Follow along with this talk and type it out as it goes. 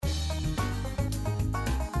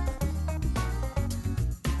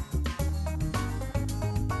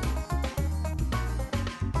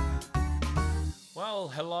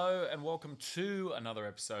Hello and welcome to another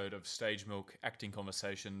episode of Stage Milk Acting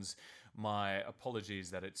Conversations. My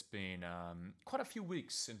apologies that it's been quite a few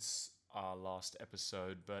weeks since our last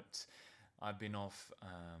episode, but I've been off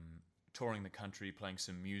touring the country, playing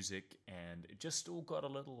some music, and it just all got a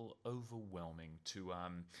little overwhelming to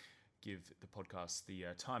give the podcast the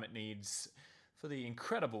time it needs for the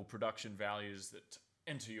incredible production values that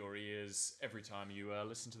enter your ears every time you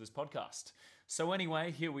listen to this podcast. So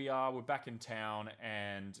anyway, here we are, we're back in town,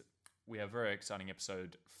 and we have a very exciting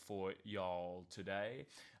episode for y'all today.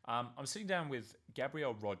 I'm sitting down with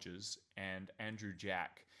Gabrielle Rogers and Andrew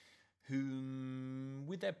Jack, who,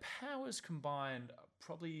 with their powers combined,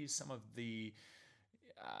 probably some of the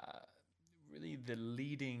really the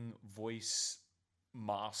leading voice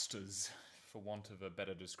masters, for want of a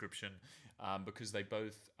better description, because they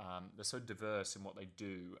both, they're so diverse in what they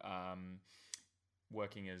do,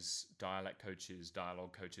 working as dialect coaches,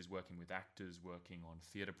 dialogue coaches, working with actors, working on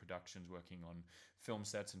theatre productions, working on film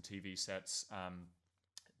sets and TV sets.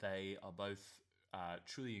 They are both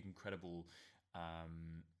truly incredible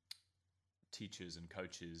teachers and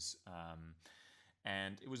coaches,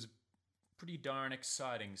 and it was pretty darn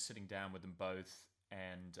exciting sitting down with them both.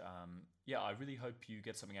 And I really hope you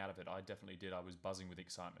get something out of it. I definitely did. I was buzzing with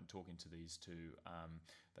excitement talking to these two.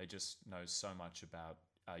 They just know so much about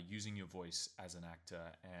using your voice as an actor.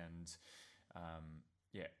 And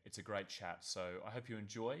it's a great chat. So I hope you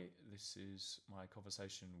enjoy. This is my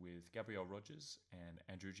conversation with Gabrielle Rogers and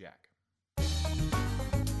Andrew Jack.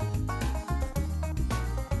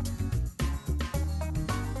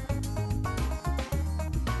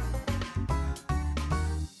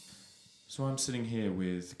 So I'm sitting here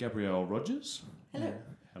with Gabrielle Rogers. Hello.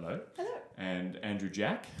 Hello. Hello. And Andrew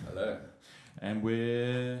Jack. Hello. And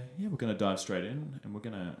we're going to dive straight in, and we're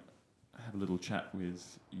going to have a little chat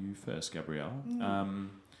with you first, Gabrielle.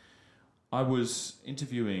 I was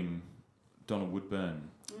interviewing Donald Woodburn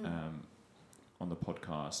on the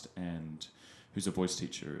podcast, and who's a voice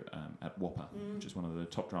teacher at WAAPA, which is one of the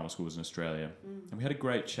top drama schools in Australia. And we had a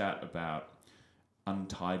great chat about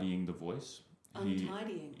untidying the voice. He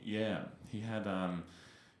had some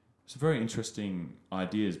very interesting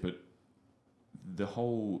ideas, but the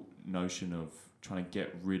whole notion of trying to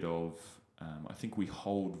get rid of, I think we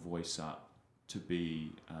hold voice up to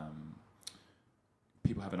be,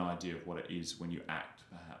 people have an idea of what it is when you act,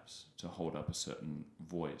 perhaps, to hold up a certain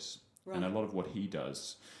voice. Right. And a lot of what he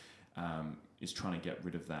does is trying to get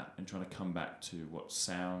rid of that and trying to come back to what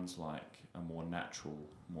sounds like a more natural,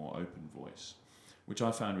 more open voice, which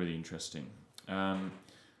I found really interesting.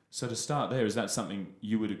 So to start there, is that something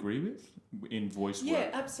you would agree with in voice work? Yeah,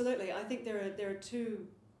 absolutely. I think there are two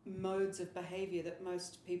modes of behaviour that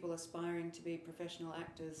most people aspiring to be professional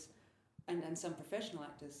actors and some professional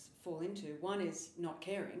actors fall into. One is not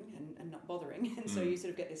caring and not bothering, and so you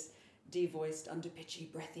sort of get this devoiced,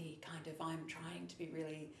 underpitchy, breathy kind of I'm trying to be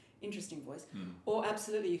really interesting voice. Or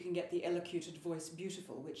absolutely you can get the elocuted voice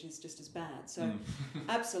beautiful, which is just as bad. So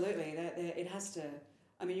absolutely, it has to...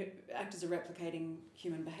 I mean, actors are replicating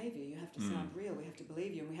human behaviour. You have to sound real. We have to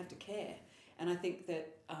believe you, and we have to care. And I think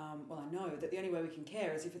that, I know that the only way we can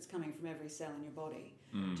care is if it's coming from every cell in your body.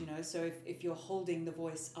 Do you know? So if you're holding the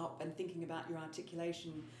voice up and thinking about your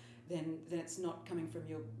articulation, then it's not coming from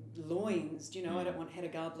your loins. Do you know? I don't want Hedda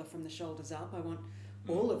Gabler from the shoulders up. I want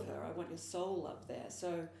all of her. I want your soul up there.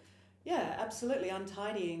 So, yeah, absolutely.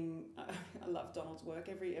 Untidying. I love Donald's work.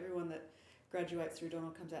 Everyone that graduates through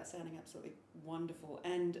Donald comes out sounding absolutely wonderful,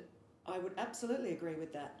 and I would absolutely agree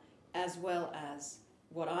with that, as well as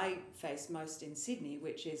what I face most in Sydney,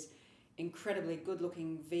 which is incredibly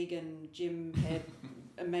good-looking vegan gym head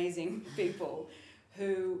amazing people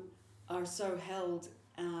who are so held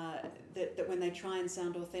that when they try and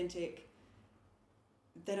sound authentic,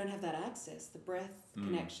 they don't have that access, the breath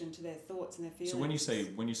connection to their thoughts and their feelings. So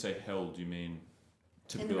when you say held, you mean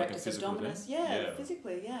in the rectus abdominis,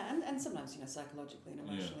 physically, and sometimes psychologically and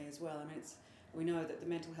emotionally as well. I mean, we know that the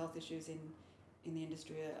mental health issues in the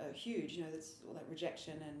industry are huge. There's all that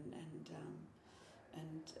rejection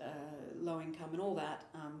and low income and all that,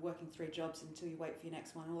 working 3 jobs until you wait for your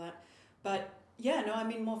next one, and all that. But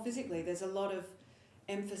more physically, there's a lot of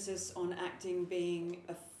emphasis on acting being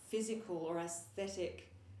a physical or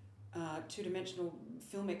aesthetic, two-dimensional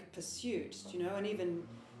filmic pursuit. And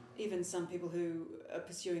even some people who are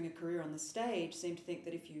pursuing a career on the stage seem to think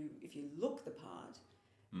that if you look the part,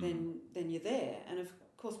 then you're there. And of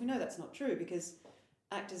course, we know that's not true, because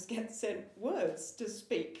actors get sent words to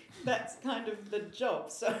speak. That's kind of the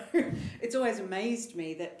job. So it's always amazed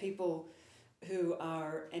me that people who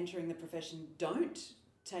are entering the profession don't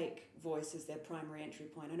take voice as their primary entry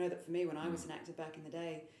point. I know that for me, when I was an actor back in the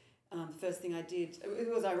day, The first thing I did,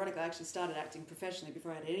 it was ironic, I actually started acting professionally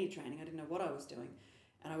before I had any training. I didn't know what I was doing,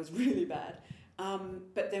 and I was really bad.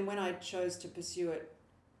 But then when I chose to pursue it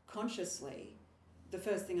consciously, the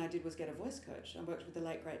first thing I did was get a voice coach. I worked with the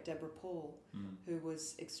late, great Deborah Paul, who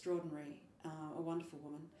was extraordinary, a wonderful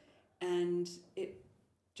woman. And it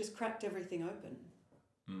just cracked everything open.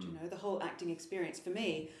 You know, the whole acting experience. For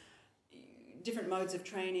me, different modes of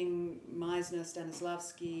training, Meisner,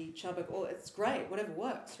 Stanislavski, Chubbuck, all, it's great, whatever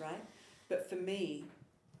works, right? But for me,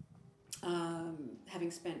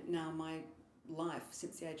 having spent now my life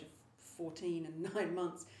since the age of 14 and 9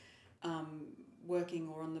 months working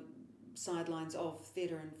or on the sidelines of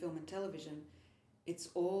theatre and film and television, it's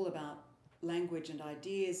all about language and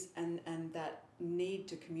ideas and that need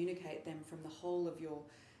to communicate them from the whole of your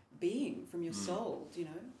being, from your soul, you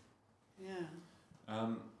know?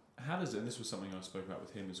 Yeah. How does, and this was something I spoke about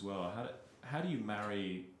with him as well, how do you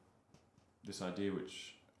marry this idea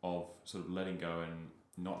of sort of letting go and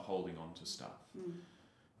not holding on to stuff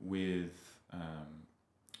with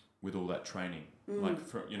all that training? Like,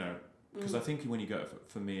 for, you know, because I think when you go,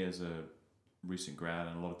 for me as a recent grad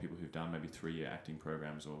and a lot of people who've done maybe 3-year acting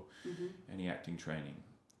programs or any acting training,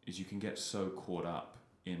 is you can get so caught up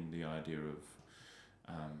in the idea of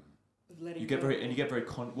letting you get go. you get very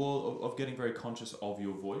of getting very conscious of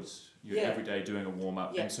your voice. You're every day doing a warm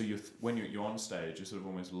up, and so when you're on stage, you're sort of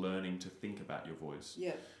almost learning to think about your voice.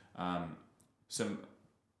 Yeah. So,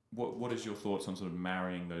 what is your thoughts on sort of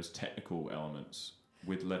marrying those technical elements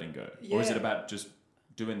with letting go, or is it about just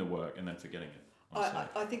doing the work and then forgetting it?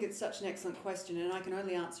 I think it's such an excellent question, and I can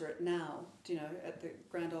only answer it now, you know, at the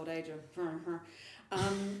grand old age of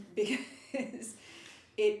because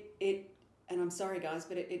it and I'm sorry guys,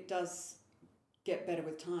 but it does get better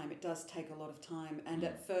with time. It does take a lot of time, and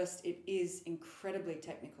at first it is incredibly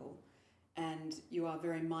technical, and you are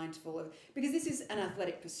very mindful of, because this is an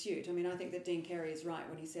athletic pursuit. I mean, I think that Dean Carey is right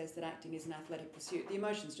when he says that acting is an athletic pursuit. The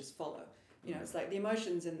emotions just follow. You know, it's like the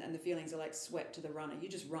emotions and the feelings are like sweat to the runner. You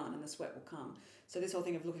just run and the sweat will come. So this whole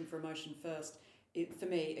thing of looking for emotion first, it, for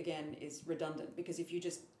me, again, is redundant, because if you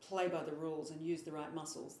just play by the rules and use the right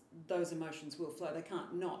muscles, those emotions will flow. They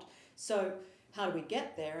can't not. So how do we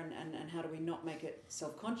get there, and how do we not make it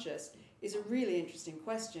self-conscious, is a really interesting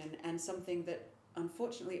question, and something that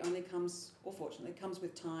unfortunately only comes, or fortunately, comes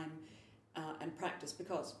with time and practice,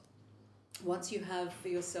 because once you have for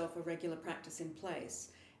yourself a regular practice in place,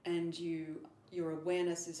 and your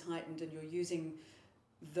awareness is heightened and you're using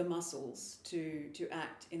the muscles to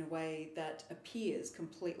act in a way that appears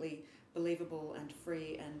completely believable and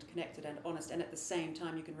free and connected and honest, and at the same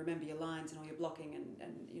time you can remember your lines and all your blocking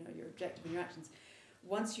and you know, your objective and your actions.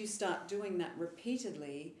 Once you start doing that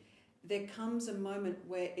repeatedly, there comes a moment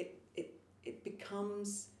where it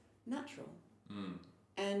becomes natural.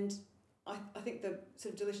 And I think the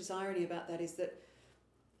sort of delicious irony about that is that,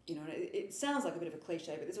 you know, it sounds like a bit of a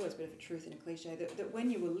cliche, but there's always a bit of a truth in a cliche, that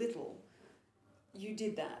when you were little, you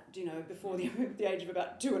did that, you know, before the age of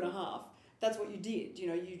about 2.5. That's what you did, you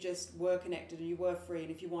know, you just were connected and you were free, and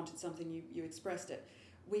if you wanted something, you expressed it.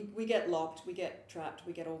 We get locked, we get trapped,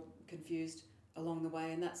 we get all confused along the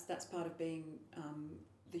way, and that's part of being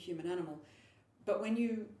the human animal. But when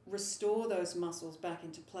you restore those muscles back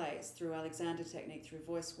into place through Alexander technique, through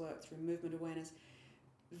voice work, through movement awareness,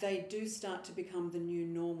 they do start to become the new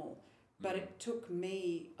normal. But it took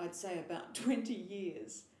me, I'd say, about 20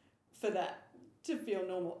 years for that to feel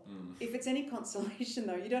normal. If it's any consolation,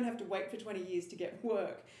 though, you don't have to wait for 20 years to get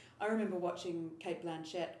work. I remember watching Cate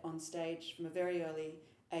Blanchett on stage from a very early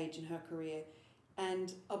age in her career,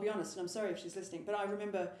 and I'll be honest, and I'm sorry if she's listening, but I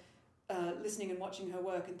remember listening and watching her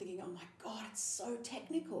work and thinking, oh my God, it's so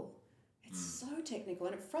technical. It's so technical,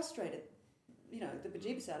 and it frustrated, you know, the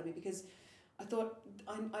bejeebus out of me, because I thought,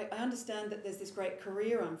 I understand that there's this great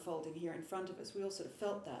career unfolding here in front of us. We all sort of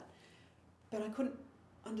felt that. But I couldn't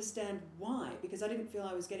understand why, because I didn't feel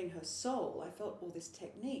I was getting her soul. I felt all this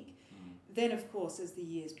technique. Then, of course, as the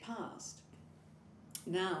years passed,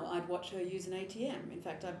 now I'd watch her use an ATM. In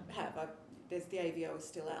fact, I have. There's the AVO is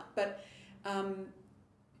still out. But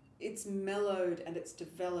it's mellowed and it's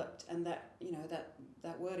developed, and that, you know,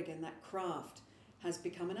 that word again, that craft, has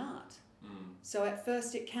become an art. So at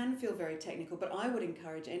first it can feel very technical, but I would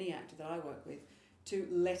encourage any actor that I work with to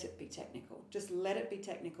let it be technical. Just let it be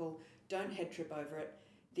technical. Don't head trip over it.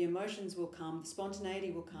 The emotions will come, the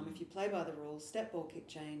spontaneity will come if you play by the rules, step, ball, kick,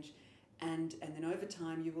 change, and then over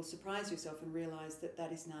time you will surprise yourself and realise that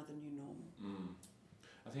that is now the new normal.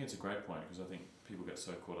 I think it's a great point, because I think people get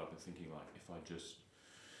so caught up in thinking, like, if I just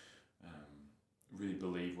really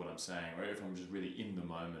believe what I'm saying, or if I'm just really in the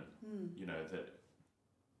moment, you know, that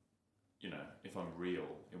you know, if I'm real,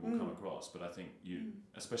 it will come across. But I think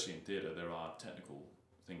especially in theatre, there are technical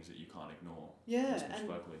things that you can't ignore.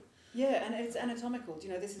 Yeah, and it's anatomical. You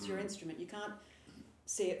know, this is your instrument. You can't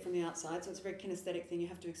see it from the outside, so it's a very kinesthetic thing. You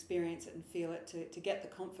have to experience it and feel it to get the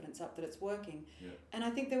confidence up that it's working. Yeah. And I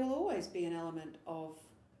think there will always be an element of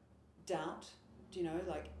doubt, you know,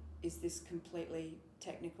 like, is this completely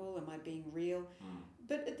technical? Am I being real?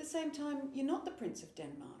 But at the same time, you're not the Prince of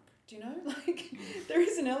Denmark, do you know? Like, there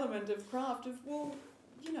is an element of craft of, well,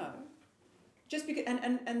 you know, just because,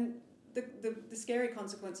 and the scary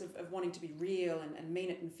consequence of wanting to be real and mean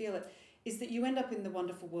it and feel it is that you end up in the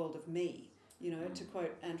wonderful world of me. You know, to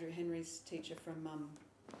quote Andrew Henry's teacher from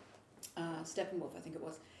Steppenwolf, I think it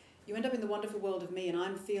was, you end up in the wonderful world of me and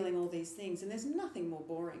I'm feeling all these things, and there's nothing more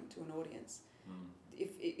boring to an audience. If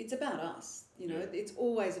it's about us, you know, it's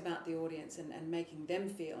always about the audience and making them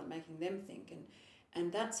feel and making them think,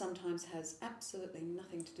 and that sometimes has absolutely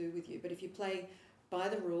nothing to do with you. But if you play by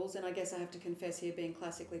the rules, and I guess I have to confess here, being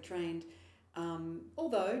classically trained,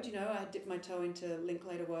 although, you know, I dipped my toe into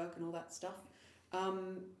Linklater work and all that stuff,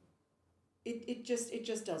 It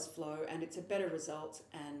just does flow, and it's a better result.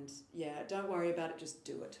 And yeah, don't worry about it, just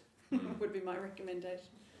do it. Would be my recommendation.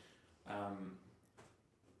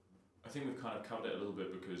 I think we've kind of covered it a little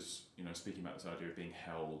bit because, you know, speaking about this idea of being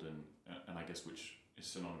held and I guess which is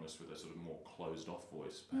synonymous with a sort of more closed off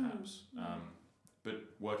voice perhaps. But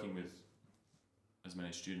working with as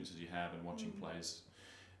many students as you have and watching plays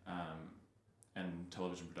and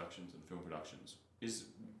television productions and film productions,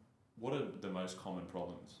 what are the most common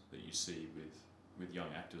problems that you see with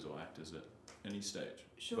young actors or actors at any stage,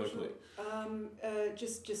 vocally?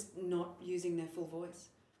 Just not using their full voice.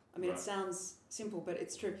 I mean, It sounds simple, but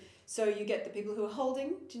it's true. So you get the people who are holding,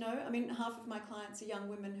 do you know? I mean, half of my clients are young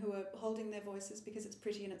women who are holding their voices because it's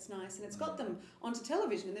pretty and it's nice and it's got them onto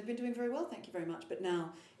television and they've been doing very well, thank you very much. But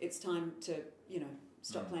now it's time to, you know,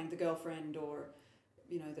 stop playing the girlfriend or,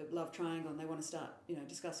 you know, the love triangle, and they want to start, you know,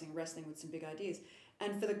 discussing wrestling with some big ideas.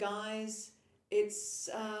 And for the guys, it's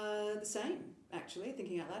the same, actually,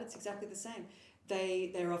 thinking out loud, it's exactly the same.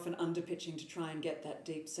 They're often underpitching to try and get that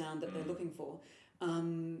deep sound that they're looking for.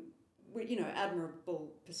 You know,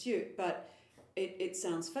 admirable pursuit, but it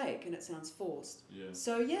sounds fake and it sounds forced. Yeah.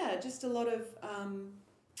 So yeah, just a lot of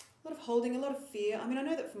holding, a lot of fear. I mean, I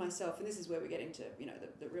know that for myself, and this is where we get into, you know,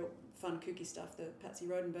 the real fun, kooky stuff, the Patsy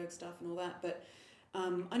Rodenberg stuff and all that, but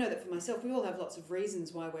I know that for myself, we all have lots of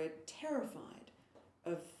reasons why we're terrified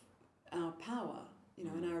of our power, you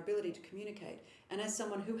know, and our ability to communicate. And as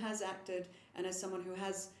someone who has acted and as someone who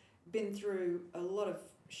has been through a lot of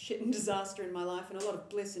shit and disaster in my life and a lot of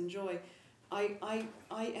bliss and joy, I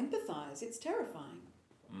empathise. It's terrifying.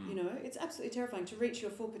 You know, it's absolutely terrifying. To reach your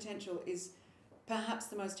full potential is perhaps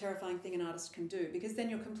the most terrifying thing an artist can do, because then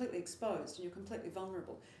you're completely exposed and you're completely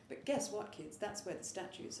vulnerable. But guess what, kids? That's where the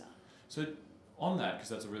statues are. So on that, because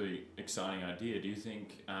that's a really exciting idea, do you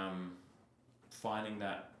think finding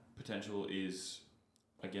that potential is,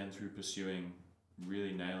 again, through pursuing,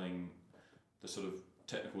 really nailing the sort of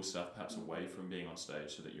technical stuff perhaps away from being on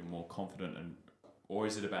stage so that you're more confident, and or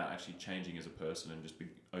is it about actually changing as a person and just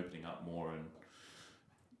opening up more and,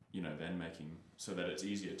 you know, then making so that it's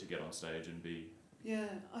easier to get on stage and be... Yeah,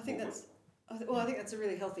 I think I think that's a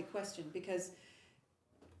really healthy question, because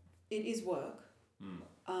it is work.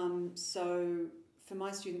 So for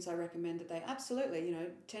my students, I recommend that they absolutely, you know,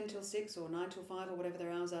 10 till 6 or 9 till 5 or whatever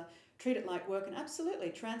their hours are, treat it like work and absolutely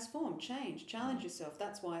transform, change, challenge yourself.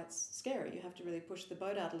 That's why it's scary. You have to really push the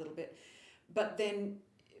boat out a little bit. But then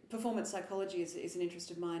performance psychology is an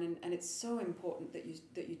interest of mine, and it's so important that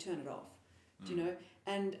you turn it off. Do you know?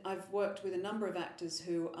 And I've worked with a number of actors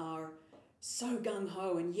who are so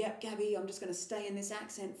gung-ho and, yep, Gabby, I'm just going to stay in this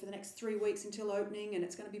accent for the next 3 weeks until opening and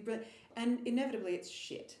it's going to be brilliant. And inevitably it's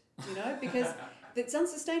shit, you know, because it's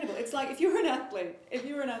unsustainable. It's like if you were an athlete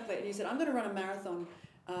and you said, I'm going to run a marathon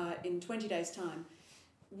in 20 days' time,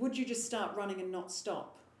 would you just start running and not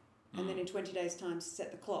stop? And then in 20 days' time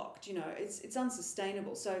set the clock? Do you know, it's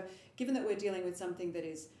unsustainable. So given that we're dealing with something that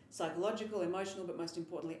is psychological, emotional, but most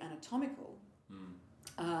importantly anatomical,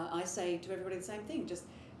 I say to everybody the same thing. Just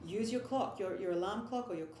use your clock, your alarm clock,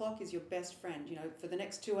 or your clock is your best friend. You know, for the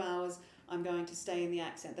next 2 hours, I'm going to stay in the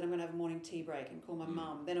accent. Then I'm going to have a morning tea break and call my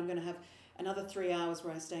mum. Then I'm going to have another 3 hours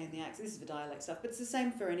where I stay in the accent. This is for dialect stuff, but it's the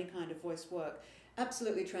same for any kind of voice work.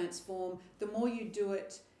 Absolutely transform. The more you do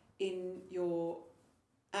it in your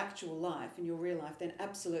actual life, in your real life, then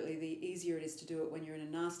absolutely the easier it is to do it when you're in a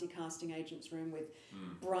nasty casting agent's room with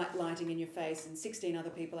bright lighting in your face and 16 other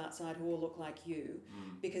people outside who all look like you,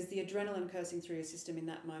 because the adrenaline coursing through your system in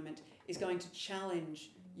that moment is going to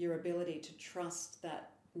challenge your ability to trust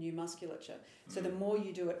that new musculature. So the more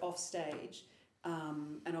you do it off stage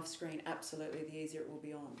and off screen, absolutely, the easier it will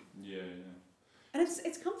be on. Yeah. And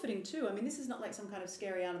it's comforting too. I mean, this is not like some kind of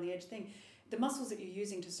scary out on the edge thing. The muscles that you're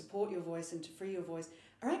using to support your voice and to free your voice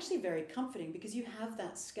are actually very comforting because you have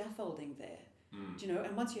that scaffolding there. Do you know?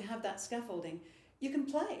 And once you have that scaffolding, you can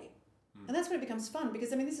play. And that's when it becomes fun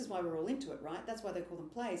because, I mean, this is why we're all into it, right? That's why they call them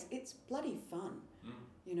plays. It's bloody fun.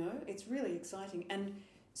 You know, it's really exciting. And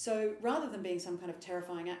so rather than being some kind of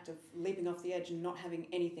terrifying act of leaping off the edge and not having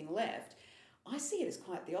anything left, I see it as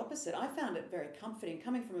quite the opposite. I found it very comforting.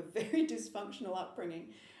 Coming from a very dysfunctional upbringing,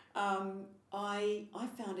 I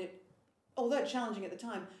found it, although challenging at the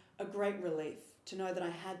time, a great relief to know that I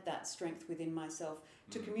had that strength within myself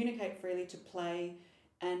to communicate freely, to play,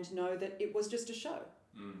 and know that it was just a show.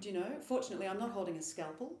 Do you know? Fortunately, I'm not holding a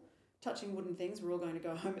scalpel, touching wooden things. We're all going to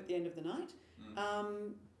go home at the end of the night.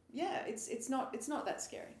 Yeah, it's not that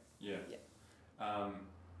scary. Yeah.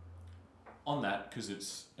 On that, because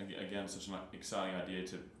it's again such an exciting idea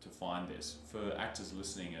to find this for actors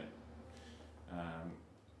listening.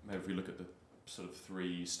 Maybe if we look at the sort of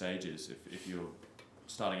 3 stages, if you're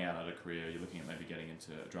starting out at a career, you're looking at maybe getting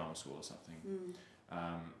into a drama school or something.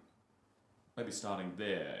 Maybe starting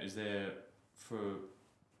there. Is there, for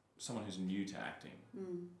someone who's new to acting,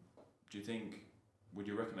 do you think, would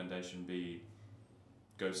your recommendation be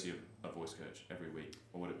go see a voice coach every week,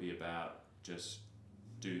 or would it be about just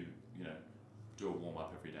do a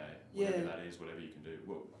warm-up every day, whatever that is, whatever you can do?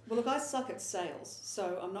 Well, look, I suck at sales,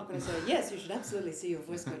 so I'm not going to say, yes, you should absolutely see your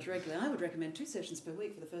voice coach regularly. I would recommend 2 sessions per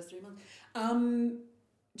week for the first 3 months.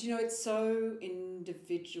 Do you know, it's so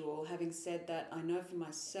individual. Having said that, I know for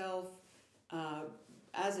myself,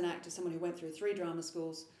 as an actor, someone who went through 3 drama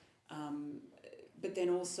schools, but then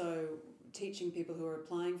also teaching people who are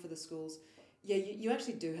applying for the schools, you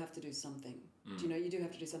actually do have to do something. Do you know, you do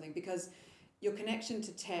have to do something because your connection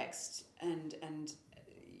to text and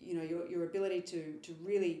you know, your ability to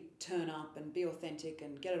really turn up and be authentic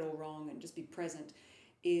and get it all wrong and just be present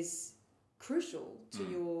is crucial to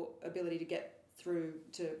your ability to get through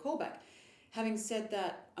to callback. Having said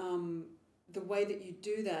that, the way that you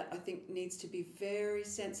do that, I think, needs to be very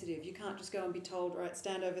sensitive. You can't just go and be told, all right,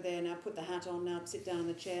 stand over there, now put the hat on, now sit down in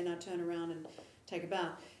the chair, now turn around and take a bow.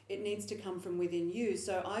 It needs to come from within you.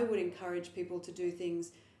 So I would encourage people to do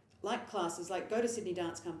things like classes, like go to Sydney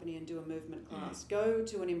Dance Company and do a movement class, go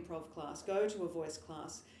to an improv class, go to a voice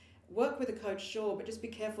class, work with a coach, sure, but just be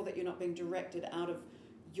careful that you're not being directed out of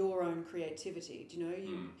your own creativity, do you know?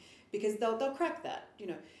 Because they'll crack that, you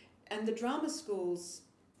know. And the drama schools,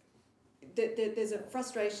 there's a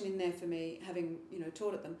frustration in there for me, having, you know,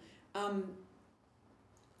 taught at them. On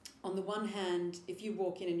the one hand, if you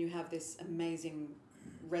walk in and you have this amazing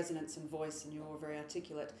resonance and voice and you're very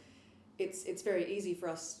articulate, it's very easy for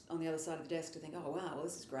us on the other side of the desk to think, oh wow, well,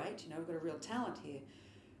 this is great, you know, we've got a real talent here.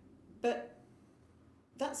 But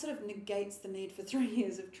that sort of negates the need for 3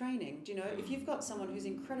 years of training. Do you know, if you've got someone who's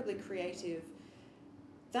incredibly creative,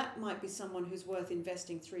 that might be someone who's worth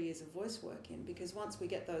investing 3 years of voice work in, because once we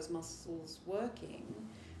get those muscles working,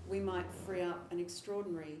 we might free up an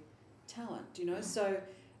extraordinary talent, you know? So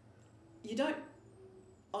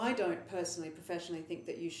I don't personally, professionally think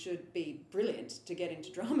that you should be brilliant to get into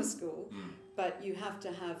drama school, but you have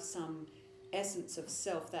to have some essence of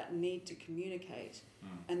self, that need to communicate.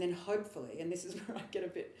 And then hopefully, and this is where I get a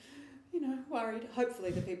bit, you know, worried,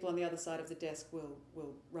 hopefully the people on the other side of the desk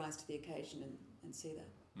will rise to the occasion and see that.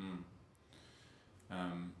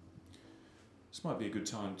 This might be a good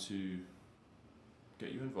time to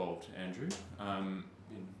get you involved, Andrew, in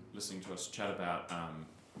listening to us chat about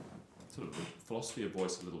sort of the philosophy of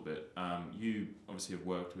voice a little bit. You obviously have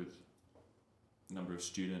worked with a number of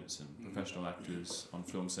students and professional actors on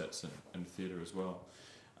film sets and theatre as well.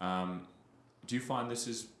 Do you find this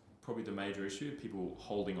is probably the major issue, people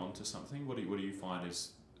holding on to something? What do you find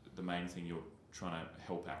is the main thing you're trying to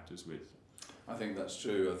help actors with? I think that's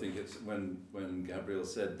true. I think it's when Gabrielle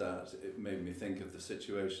said that, it made me think of the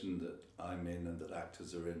situation that I'm in and that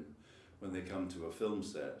actors are in when they come to a film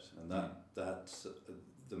set, and that's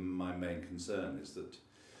my main concern is that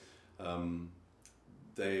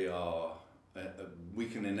they are. We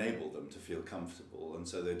can enable them to feel comfortable, and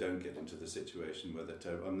so they don't get into the situation where they're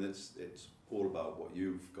terrible. I mean, it's all about what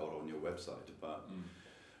you've got on your website about.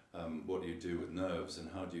 What do you do with nerves and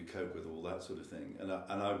how do you cope with all that sort of thing? And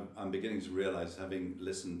I'm beginning to realise, having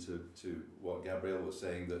listened to what Gabrielle was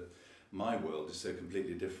saying, that my world is so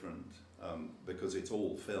completely different because it's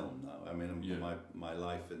all film now. I mean, my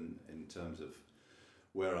life in terms of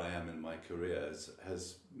where I am in my career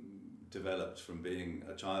has developed from being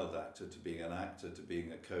a child actor to being an actor to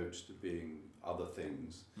being a coach to being other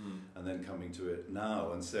things, and then coming to it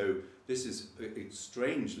now. And so this is it's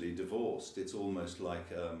strangely divorced. It's almost like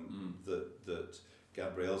that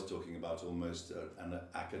Gabrielle's talking about, almost an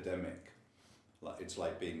academic. It's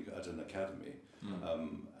like being at an academy,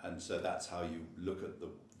 and so that's how you look at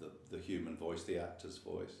the human voice, the actor's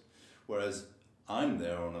voice. Whereas I'm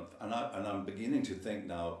there and I'm beginning to think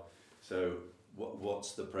now. So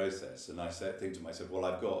what's the process? And I think to myself, well,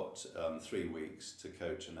 I've got 3 weeks to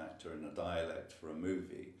coach an actor in a dialect for a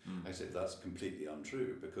movie. I said that's completely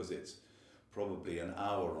untrue, because it's probably an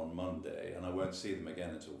hour on Monday and I won't see them again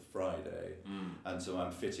until Friday. And so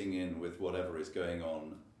I'm fitting in with whatever is going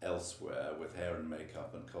on elsewhere with hair and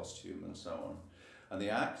makeup and costume and so on. And the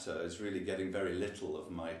actor is really getting very little of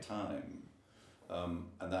my time.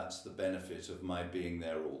 And that's the benefit of my being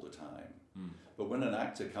there all the time. But when an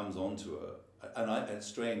actor comes onto and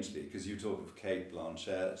strangely, because you talk of Kate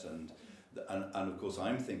Blanchett and of course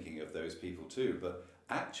I'm thinking of those people too, but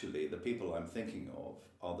actually the people I'm thinking of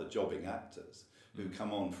are the jobbing actors who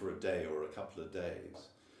come on for a day or a couple of days,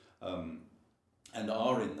 and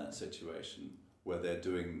are in that situation where they're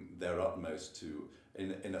doing their utmost to,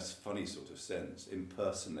 in a funny sort of sense,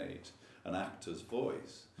 impersonate an actor's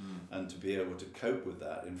voice, and to be able to cope with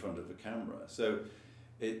that in front of a camera. So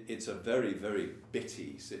it's a very, very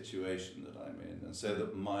bitty situation that I'm in, and so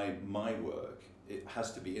that my work, it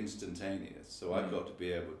has to be instantaneous. So I've got to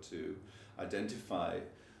be able to identify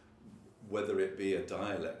whether it be a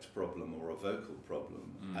dialect problem or a vocal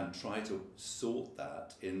problem, and try to sort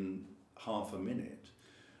that in half a minute.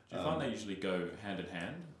 Do you find they usually go hand in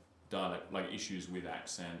hand? Dialect, like issues with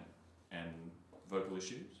accent and vocal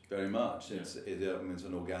issues? Very much. Yeah. It's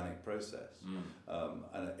an organic process.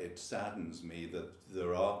 And it saddens me that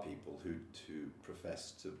there are people who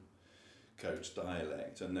profess to coach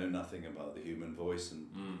dialect and know nothing about the human voice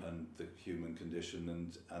and the human condition,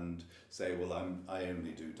 and say, well, I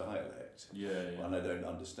only do dialect. And I don't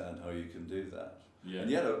understand how you can do that. And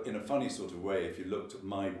yet, in a funny sort of way, if you looked at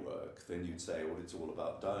my work, then you'd say, well, it's all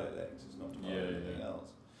about dialect, it's not about anything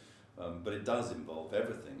else. But it does involve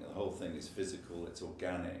everything. The whole thing is physical, it's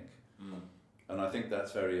organic. And I think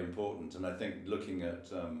that's very important. And I think looking at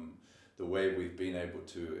the way we've been able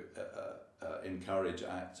to encourage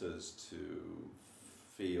actors to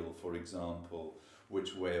feel, for example,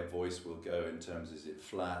 which way a voice will go in terms, is it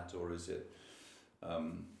flat or is it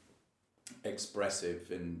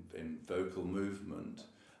expressive in vocal movement,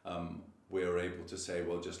 we're able to say,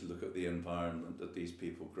 well, just look at the environment that these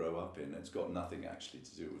people grow up in. It's got nothing actually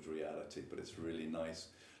to do with reality, but it's a really nice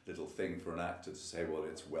little thing for an actor to say, well,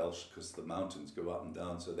 it's Welsh because the mountains go up and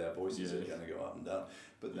down, so their voices are going to go up and down.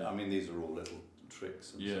 But I mean, these are all little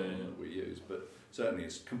tricks and so on that we use. But certainly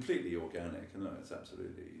it's completely organic. No,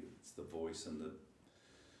 it's the voice and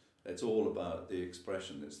it's all about the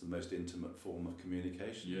expression. It's the most intimate form of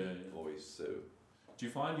communication, voice. So, do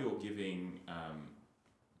you find you're giving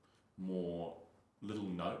more little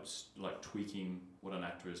notes, like tweaking what an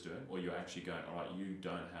actor is doing, or you're actually going, all right, you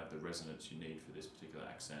don't have the resonance you need for this particular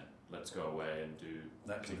accent, let's go away and do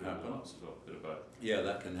that can happen as well, a bit of both? Yeah,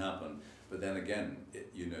 that can happen, but then again,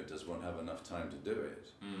 does one have enough time to do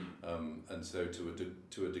it? And so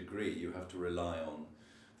to a degree you have to rely on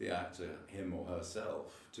the actor, him or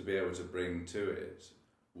herself, to be able to bring to it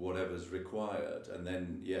whatever's required, and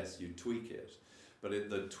then yes, you tweak it.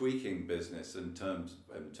 But the tweaking business, in terms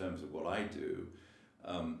of what I do,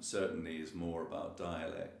 certainly is more about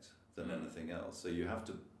dialect than anything else. So you have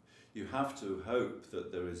to hope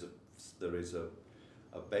that there is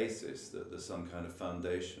a basis, that there's some kind of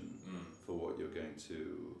foundation for what you're going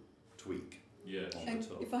to tweak. And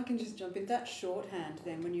if I can just jump in, that shorthand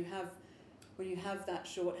then, when you have that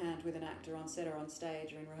shorthand with an actor on set or on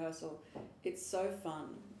stage or in rehearsal, it's so fun.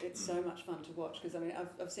 It's so much fun to watch, because I mean,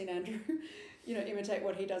 I've seen Andrew imitate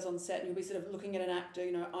what he does on set, and you'll be sort of looking at an actor,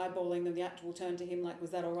 eyeballing them. The actor will turn to him like,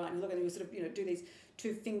 was that all right? And you look at him, you sort of, do these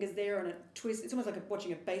two fingers there and a twist. It's almost like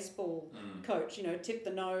watching a baseball coach, tip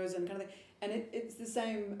the nose and kind of thing. And it's the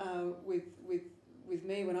same with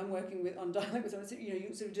me when I'm working on dialect with someone.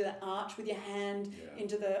 You sort of do that arch with your hand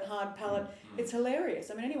into the hard palate. It's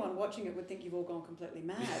hilarious. I mean, anyone watching it would think you've all gone completely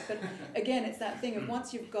mad. But again, it's that thing of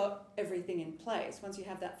once you've got everything in place, once you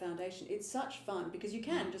have that foundation, it's such fun, because you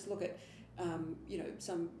can just look at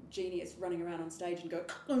some genius running around on stage and go,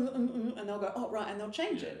 and they'll go, oh, right, and they'll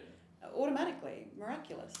change it automatically.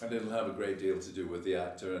 Miraculous. And it'll have a great deal to do with the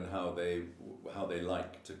actor and how they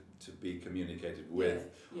like to be communicated with,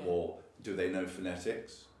 or do they know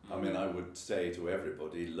phonetics? I mean, I would say to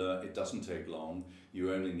everybody, learn. It doesn't take long.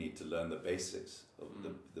 You only need to learn the basics of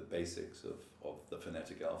the basics of the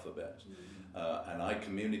phonetic alphabet. And I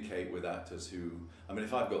communicate with actors who, I mean,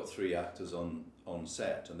 if I've got 3 actors on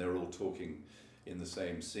set and they're all talking in the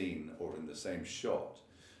same scene or in the same shot,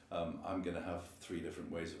 I'm going to have 3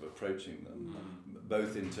 different ways of approaching them,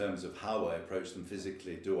 both in terms of how I approach them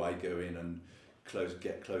physically. Do I go in and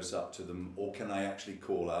get close up to them, or can I actually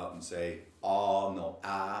call out and say ah, not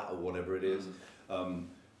ah, or whatever it is,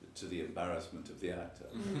 to the embarrassment of the actor?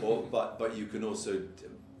 Or but you can also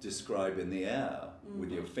describe in the air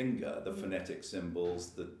with your finger the phonetic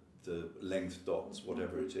symbols, the length dots,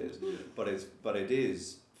 whatever it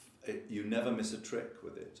is. You never miss a trick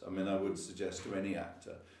with it. I mean, I would suggest to any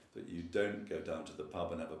actor that you don't go down to the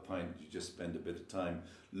pub and have a pint. You just spend a bit of time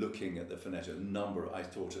looking at the phonetic I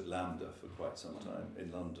taught at Lambda for quite some time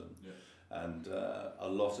in London, and a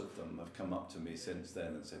lot of them have come up to me since then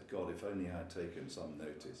and said, God, if only I had taken some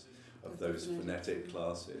notice of those phonetic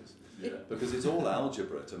classes. Because it's all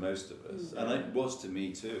algebra to most of us, and it was to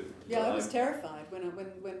me too. Yeah, I was terrified when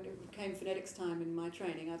it came phonetics time in my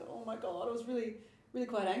training. I thought, oh my God, I was really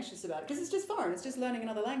quite anxious about it, because it's just foreign, it's just learning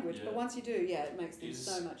another language. But once you do, it makes things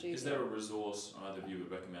so much easier. Is there a resource either of you would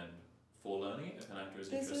recommend for learning it if an actor is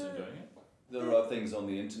interested in doing it? There are things on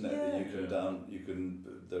the internet that you can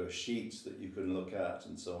there are sheets that you can look at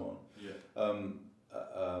and so on.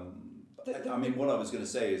 I mean, what I was going to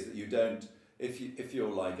say is that you don't, if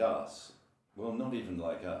you're like us, well, not even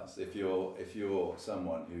like us, if you're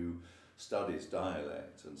someone who studies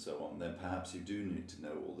dialect and so on, then perhaps you do need to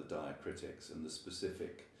know all the diacritics and the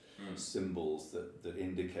specific symbols that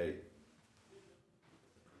indicate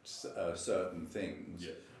certain things.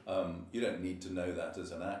 You don't need to know that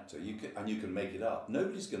as an actor. You can make it up.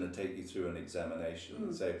 Nobody's going to take you through an examination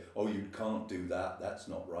and say, oh, you can't do that, that's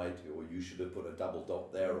not right, or you should have put a double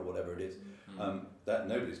dot there, or whatever it is. That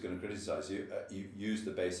nobody's going to criticise you. You use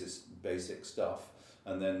the basic stuff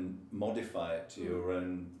and then modify it to your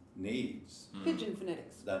own needs. Pidgin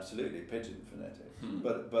phonetics. Absolutely, pidgin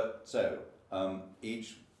phonetics. But so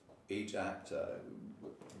each actor,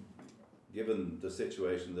 given the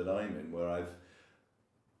situation that I'm in, where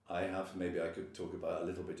maybe I could talk about a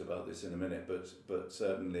little bit about this in a minute, but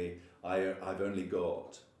certainly I've only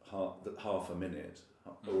got half a minute,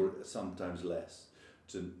 or sometimes less,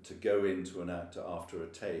 to go into an actor after a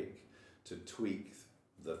take to tweak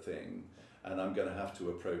the thing. And I'm going to have to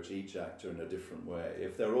approach each actor in a different way.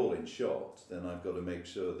 If they're all in shot, then I've got to make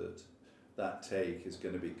sure that take is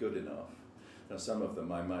going to be good enough. Now, some of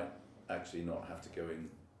them I might actually not have to go in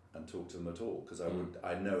and talk to them at all, because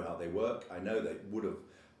I know how they work. I know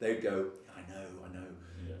they'd go, I know.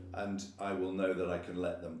 And I will know that I can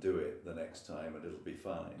let them do it the next time and it'll be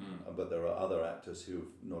fine. But there are other actors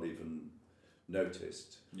who've not even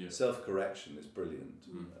noticed. Self-correction is brilliant.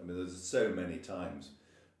 I mean, there's so many times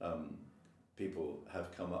people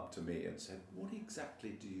have come up to me and said, what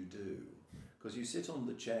exactly do you do? Because you sit on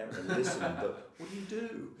the chair and listen, but what do you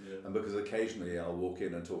do? And because occasionally I'll walk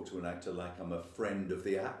in and talk to an actor like I'm a friend of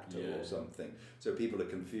the actor or something. So people are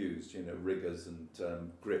confused, riggers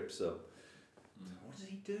and grips are, what does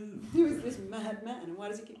he do? Who is this mad man, and why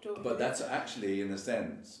does he keep talking? But that's actually, in a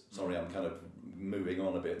sense, sorry, I'm kind of moving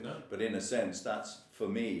on a bit, but in a sense, that's, for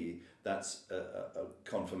me, that's a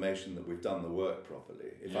confirmation that we've done the work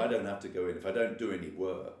properly. If I don't have to go in, if I don't do any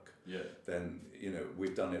work, then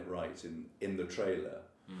we've done it right in the trailer.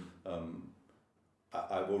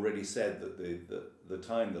 I've already said that the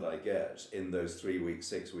time that I get in those 3 weeks,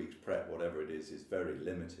 6 weeks prep, whatever it is very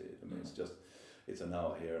limited. I mean, it's an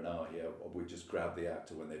hour here, or we just grab the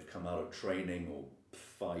actor when they've come out of training or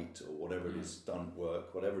fight or whatever it is, stunt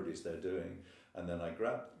work, whatever it is they're doing, and then I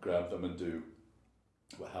grab them and do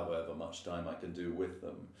however much time I can do with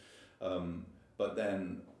them. But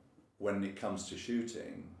then when it comes to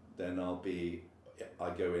shooting, then I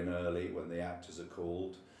go in early when the actors are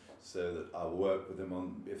called, so that I'll work with them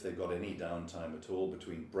on if they've got any downtime at all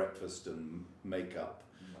between breakfast and makeup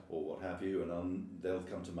or what have you, and they'll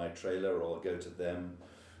come to my trailer, or I'll go to them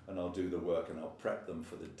and I'll do the work and I'll prep them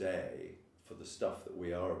for the day, for the stuff that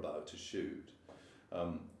we are about to shoot.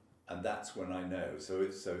 And that's when I know. So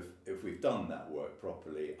if we've done that work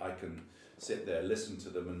properly, I can sit there, listen to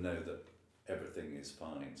them, and know that everything is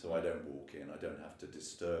fine. So I don't walk in, I don't have to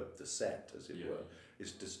disturb the set, as it were.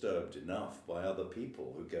 It's disturbed enough by other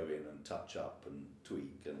people who go in and touch up and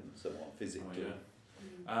tweak and so on physically.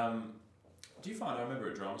 Do you find, I remember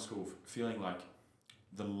at drama school feeling like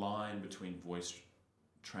the line between voice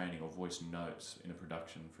training or voice notes in a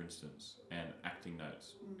production, for instance, and acting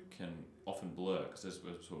notes can often blur, because as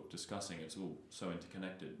we're sort of discussing, it's all so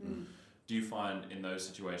interconnected. Do you find in those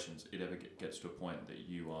situations it ever gets to a point that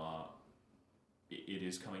it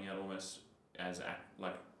is coming out almost as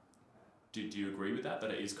like? Do you agree with that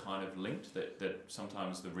it is kind of linked, that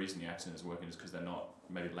sometimes the reason the accent is working is because they're not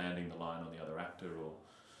maybe landing the line on the other actor, or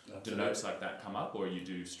do notes like that come up, or you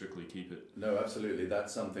do strictly keep it? No, absolutely.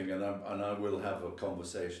 That's something, and I will have a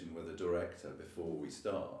conversation with a director before we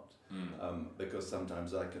start, because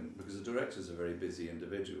sometimes because the director's a very busy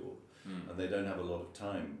individual, and they don't have a lot of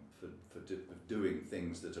time for doing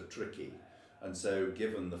things that are tricky. And so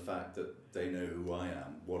given the fact that they know who I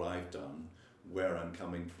am, what I've done, where I'm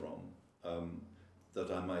coming from, that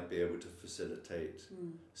I might be able to facilitate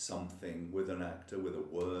something with an actor, with a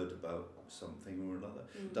word about something or another.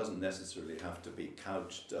 It doesn't necessarily have to be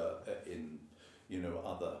couched in,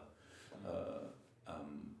 other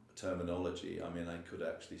terminology. I mean, I could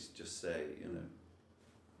actually just say,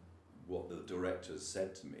 what the directors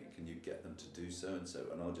said to me, can you get them to do so and so,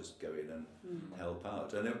 and I'll just go in and help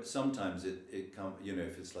out. And sometimes it comes,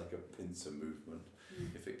 if it's like a pincer movement,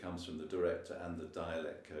 if it comes from the director and the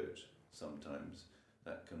dialect coach, sometimes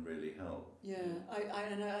that can really help. Yeah,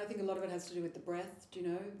 I think a lot of it has to do with the breath,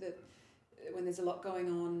 that when there's a lot going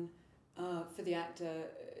on for the actor,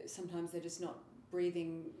 sometimes they're just not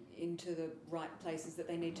breathing into the right places that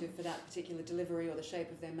they need to for that particular delivery, or the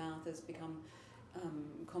shape of their mouth has become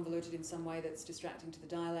convoluted in some way that's distracting to the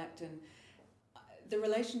dialect. And the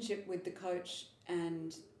relationship with the coach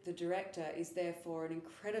and the director is therefore an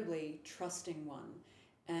incredibly trusting one.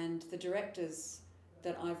 And the directors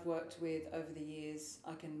that I've worked with over the years,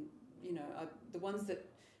 I can, the ones that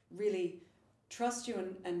really trust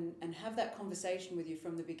you and have that conversation with you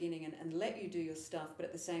from the beginning and let you do your stuff, but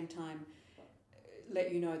at the same time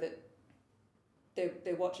let you know that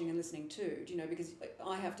they're watching and listening too, because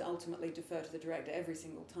I have to ultimately defer to the director every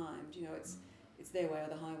single time. It's their way or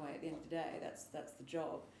the highway at the end of the day. That's the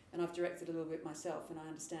job. And I've directed a little bit myself, and I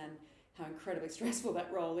understand how incredibly stressful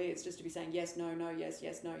that role is, just to be saying yes, no, no, yes,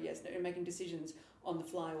 yes, no, yes, no, and making decisions on the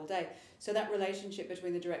fly all day. So that relationship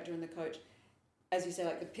between the director and the coach, as you say,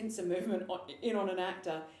 like the pincer movement on an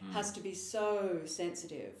actor, has to be so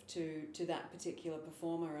sensitive to that particular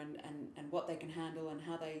performer and what they can handle and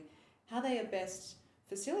how they are best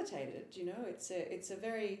facilitated. It's a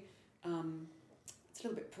very it's a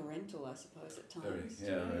little bit parental, I suppose, at times.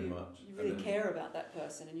 Very much. You really care about that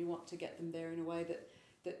person, and you want to get them there in a way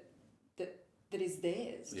that is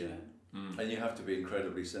theirs. Yeah. And you have to be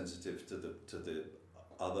incredibly sensitive to the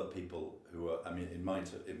other people who are. I mean, in my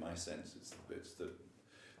sense, it's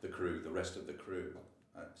the crew, the rest of the crew.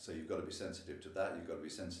 So you've got to be sensitive to that. You've got to be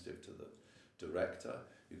sensitive to the director.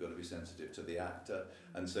 You've got to be sensitive to the actor,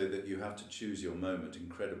 and so that you have to choose your moment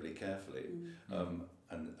incredibly carefully.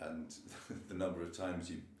 And the number of times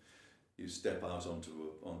you step out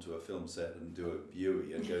onto a film set and do a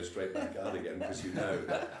viewie and go straight back out again, because you know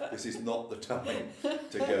that this is not the time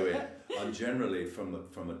to go in. And generally, from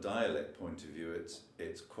a dialect point of view,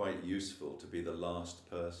 it's quite useful to be the last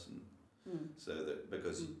person, so that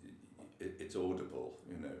because it's audible,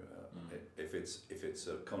 if it's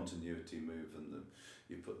a continuity move and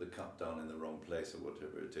you put the cup down in the wrong place or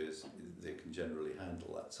whatever it is, they can generally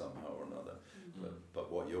handle that somehow or another.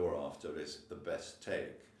 But what you're after is the best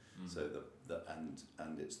take. So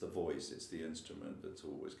and it's the voice, it's the instrument that's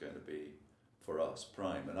always going to be, for us,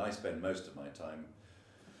 prime. And I spend most of my time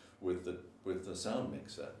with the sound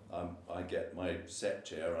mixer. I get my set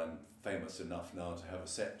chair. I'm famous enough now to have a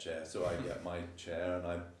set chair, so I get my chair,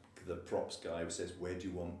 and the props guy says, "Where do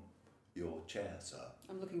you want your chair, sir?"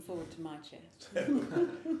 I'm looking forward to my chair.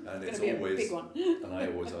 And it's always a big one. And I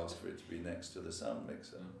always ask for it to be next to the sound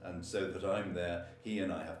mixer, and so that I'm there. He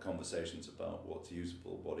and I have conversations about what's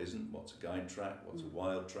usable, what isn't, what's a guide track, what's a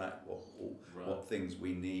wild track, what things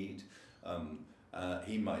we need.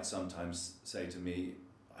 He might sometimes say to me,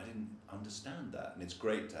 "I didn't understand that," and it's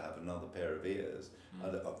great to have another pair of ears,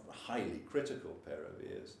 a highly critical pair of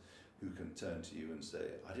ears, who can turn to you and say,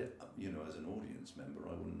 as an audience member,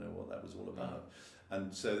 I wouldn't know what that was all about.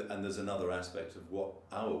 And there's another aspect of what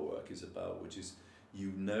our work is about, which is,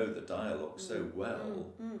 the dialogue so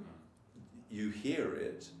well, you hear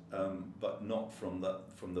it, but not from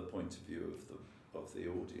the point of view of the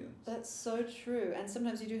audience. That's so true. And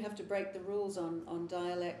sometimes you do have to break the rules on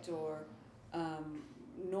dialect or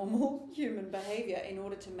normal human behaviour in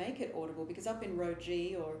order to make it audible, because up in row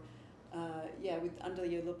G or with under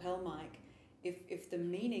your lapel mic, if the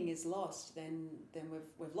meaning is lost, then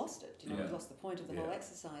we've lost it. We've lost the point of the whole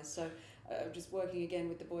exercise. So just working again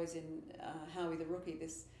with the boys in Howie the Rookie,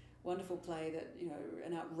 this wonderful play that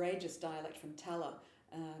an outrageous dialect from Talla,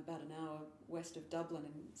 about an hour west of Dublin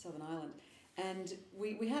in Southern Ireland, And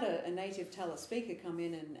we had a native Tala speaker come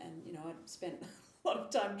in, and you know, I'd spent a lot of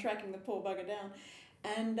time tracking the poor bugger down,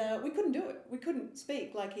 and we couldn't do it. We couldn't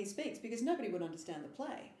speak like he speaks because nobody would understand the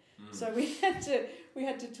play. So we had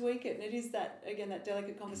to tweak it, and it is that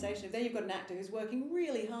delicate conversation. If there you've got an actor who's working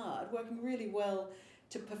really hard, working really well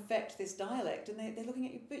to perfect this dialect, and they're looking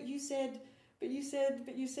at you, but you said,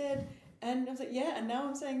 and I was like, yeah, and now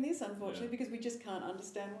I'm saying this, unfortunately, because we just can't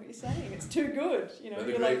understand what you're saying. It's too good, you know.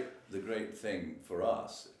 But the great thing for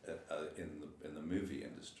us in the movie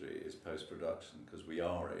industry is post-production, because we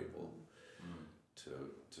are able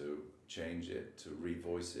to change it, to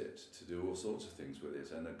revoice it, to do all sorts of things with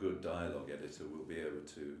it, and a good dialogue editor will be able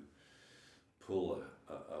to pull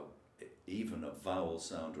even a vowel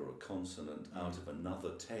sound or a consonant out of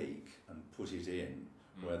another take and put it in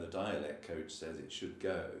where the dialect coach says it should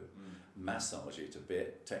go, massage it a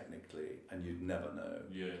bit technically, and you'd never know.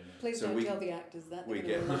 Please don't tell the actors that. We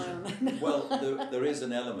get well, there is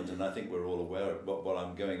an element, and I think we're all aware of what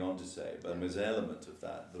I'm going on to say, but there's an element of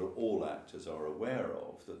that all actors are aware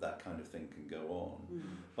of, that kind of thing can go on.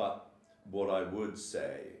 But what I would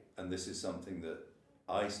say, and this is something that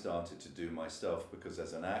I started to do myself, because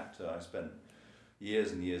as an actor I spent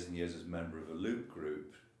years and years and years as a member of a loop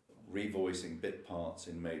group, revoicing bit parts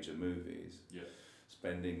in major movies,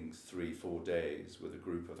 spending 3-4 days with a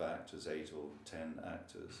group of actors, 8 or 10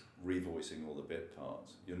 actors, revoicing all the bit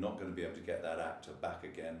parts. You're not going to be able to get that actor back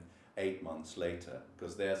again 8 months later,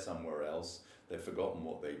 because they're somewhere else, they've forgotten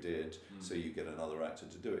what they did, so you get another actor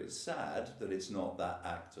to do it. It's sad that it's not that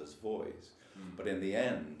actor's voice, but in the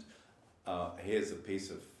end, here's a piece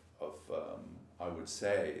of I would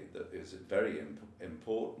say that is very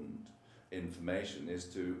important information, is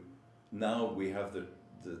to, now we have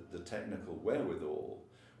the technical wherewithal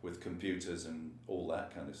with computers and all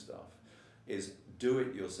that kind of stuff, is do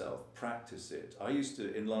it yourself, practice it.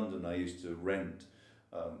 In London I used to rent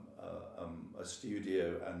a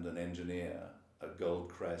studio and an engineer at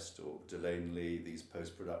Goldcrest or Delaney Lee, these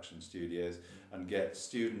post-production studios, and get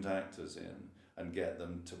student actors in and get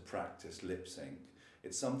them to practice lip sync.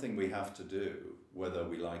 It's something we have to do, whether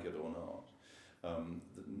we like it or not.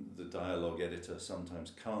 The dialogue editor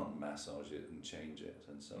sometimes can't massage it and change it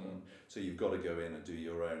and so on. So you've got to go in and do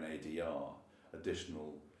your own ADR,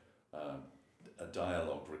 additional a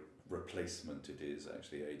dialogue replacement. It is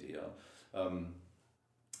actually ADR.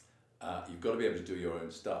 You've got to be able to do your own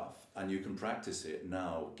stuff, and you can practice it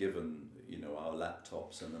now, given our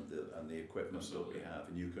laptops and the equipment that we have,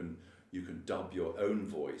 and you can dub your own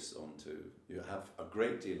voice onto. You have a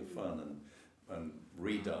great deal of fun and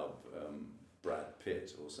redub Brad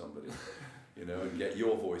Pitt or somebody, and get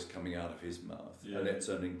your voice coming out of his mouth. And it's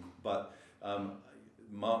but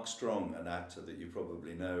Mark Strong, an actor that you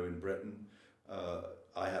probably know in Britain,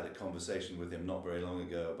 I had a conversation with him not very long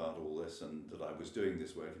ago about all this, and that I was doing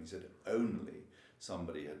this work, and he said only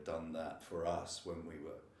somebody had done that for us when we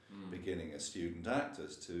were beginning as student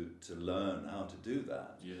actors, to learn how to do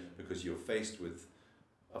that, because you're faced with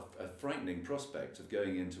a frightening prospect of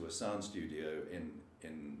going into a sound studio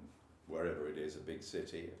in wherever it is, a big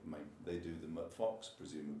city. They do them at Fox,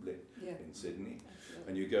 presumably, in Sydney. Absolutely.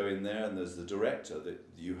 And you go in there, and there's the director that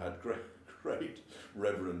you had great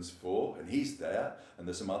reverence for, and he's there, and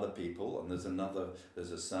there's some other people, and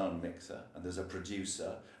there's a sound mixer, and there's a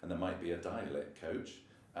producer, and there might be a dialect coach,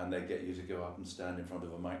 and they get you to go up and stand in front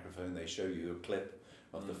of a microphone. They show you a clip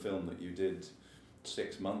of the film that you did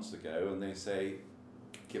 6 months ago, and they say,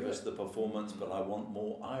 give us the performance, but I want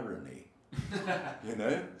more irony.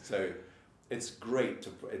 So it's great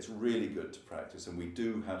it's really good to practice, and we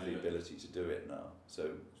do have the ability to do it now.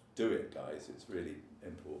 So do it, guys. It's really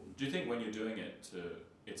important. Do you think when you're doing it,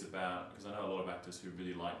 it's about, because I know a lot of actors who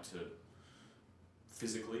really like to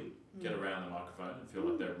physically get around the microphone and feel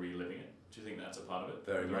like they're reliving it. Do you think that's a part of it?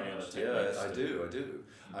 Very much. Yeah, I do.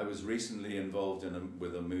 I was recently involved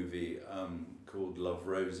with a movie called Love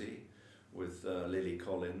Rosie, with Lily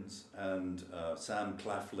Collins and Sam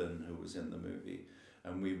Claflin, who was in the movie,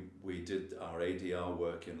 and we did our ADR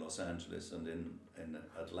work in Los Angeles and in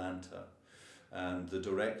Atlanta, and the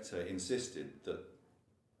director insisted that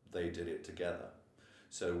they did it together.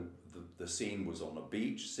 So the scene was on a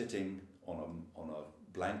beach, sitting on a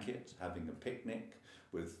blanket, having a picnic,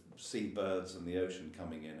 with seabirds and the ocean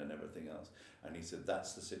coming in and everything else. And he said,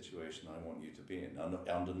 that's the situation I want you to be in.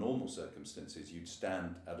 Under normal circumstances, you'd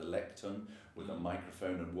stand at a lectern with a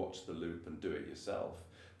microphone and watch the loop and do it yourself.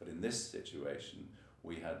 But in this situation,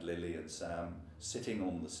 we had Lily and Sam sitting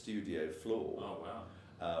on the studio floor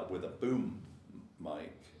with a boom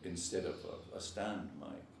mic instead of a stand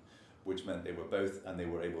mic, which meant they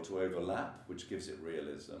were able to overlap, which gives it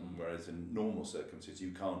realism, whereas in normal circumstances,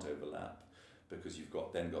 you can't overlap. because you've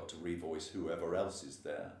got to revoice whoever else is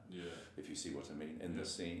there. Yeah. If you see what I mean in Yeah. the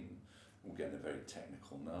scene. We're getting very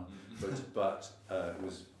technical now, Mm. but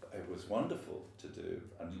it was wonderful to do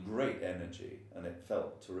and Mm. great energy, and it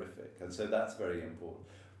felt terrific, and so that's very important.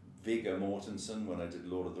 Viggo Mortensen, when I did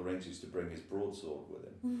Lord of the Rings, used to bring his broadsword with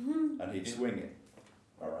him, and he'd swing it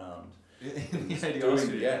around. When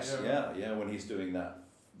he's doing that,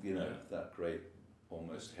 that great,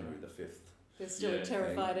 almost Henry V. There's still a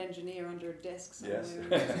terrified engineer under a desk somewhere.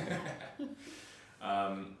 Yes.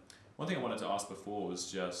 One thing I wanted to ask before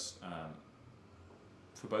was just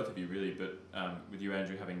for both of you really, but with you,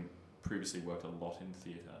 Andrew, having previously worked a lot in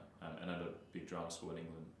theatre and at a big drama school in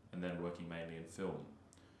England, and then working mainly in film,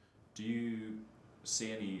 do you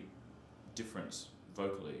see any difference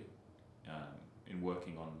vocally in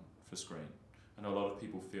working for screen? I know a lot of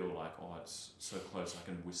people feel like, oh, it's so close, I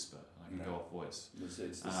can whisper, I can go off voice. It's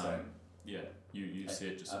the same. Yeah, you see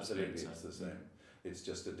it just absolutely, as it's the same. It's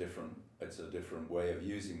just a different way of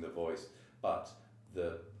using the voice, but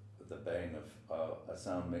the bane of a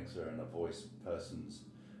sound mixer and a voice person's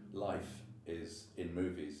life is in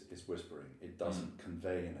movies is whispering. It doesn't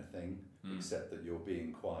convey anything except that you're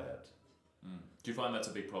being quiet. Do you find that's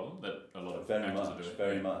a big problem that a lot of very actors much, are doing?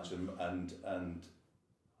 Very much, and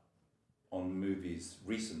on movies,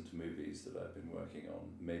 recent movies that I've been working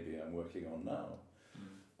on, maybe I'm working on now,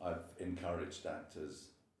 I've encouraged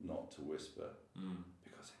actors not to whisper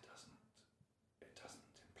because it doesn't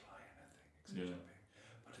imply anything except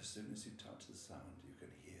but as soon as you touch the sound, you can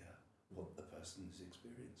hear what the person is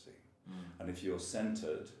experiencing. And if you're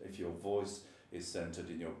centered, if your voice is centered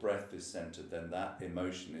and your breath is centered, then that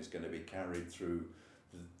emotion is going to be carried through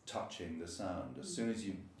touching the sound. As soon as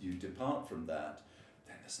you depart from that,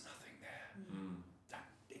 then there's nothing there. That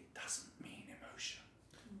it doesn't mean emotion.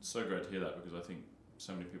 It's so great to hear that, because I think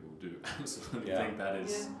so many people do absolutely think that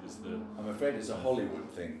is the... I'm afraid it's a Hollywood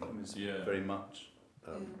thing. It's very much...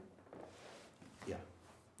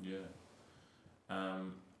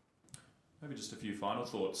 Maybe just a few final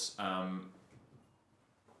thoughts.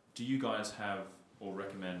 Do you guys have or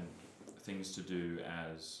recommend things to do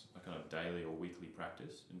as a kind of daily or weekly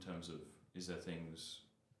practice in terms of, is there things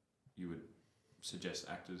you would suggest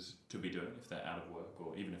actors to be doing if they're out of work,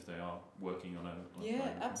 or even if they are working on a Yeah,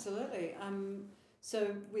 absolutely.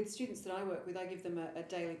 So with students that I work with, I give them a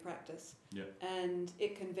daily practice, and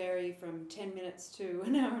it can vary from 10 minutes to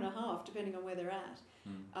an hour and a half, depending on where they're at.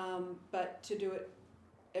 But to do it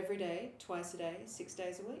every day, twice a day, 6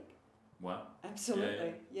 days a week. Wow.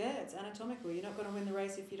 Absolutely. Yeah, it's anatomical. You're not going to win the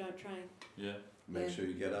race if you don't train. Yeah. Make sure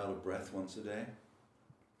you get out of breath once a day.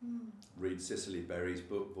 Read Cicely Berry's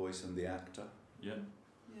book, Voice and the Actor. Yeah.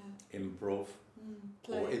 Improv.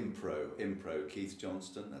 Play. Or Impro, Keith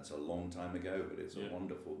Johnston. That's a long time ago, but it's a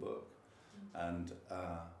wonderful book. And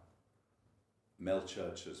Mel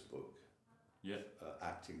Church's book,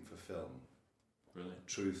 Acting for Film. Brilliant.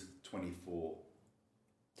 Truth 24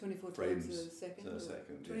 frames times a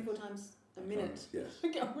second. 24 times a minute. Yes. I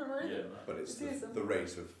can't remember it. But it's the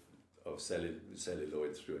rate of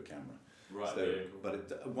celluloid through a camera. Right. So,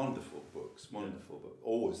 but wonderful books, wonderful book.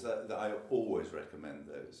 Always I always recommend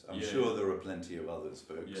those. I'm sure there are plenty of others,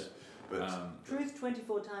 folks. Yeah. But Truth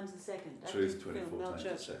 24 times a second. Truth 24 times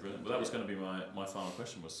a second. Brilliant. Well, that was going to be my final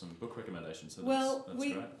question, was some book recommendations. So Well, that's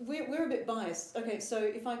great. we're a bit biased. Okay, so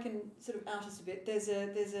if I can sort of out us a bit, there's a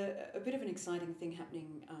bit of an exciting thing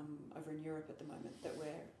happening over in Europe at the moment that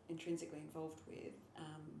we're intrinsically involved with.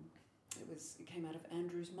 It came out of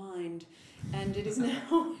Andrew's mind, and it is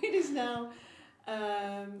now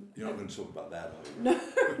You're not going to talk about that, are you?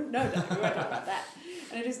 No, we won't talk about that.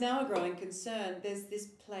 And it is now a growing concern. There's this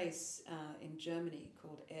place in Germany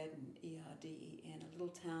called Erden, E-R-D-E-N, a little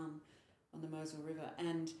town on the Mosel River,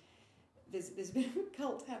 and there's a bit of a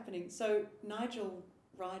cult happening. So Nigel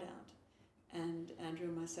Rideout and Andrew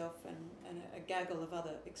and myself and a gaggle of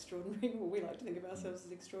other extraordinary, well, we like to think of ourselves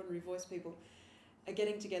as extraordinary voice people, are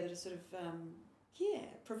getting together to sort of,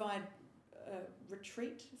 provide a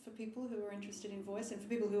retreat for people who are interested in voice, and for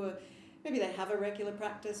people who are, maybe they have a regular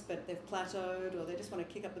practice but they've plateaued, or they just want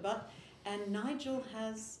to kick up the butt. And Nigel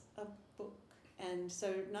has a book. And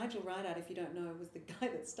so Nigel Rideout, if you don't know, was the guy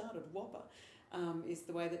that started Whopper, is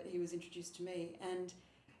the way that he was introduced to me. And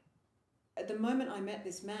at the moment I met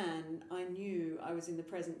this man, I knew I was in the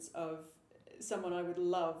presence of someone I would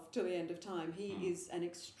love till the end of time. He is an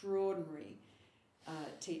extraordinary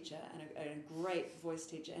teacher and a great voice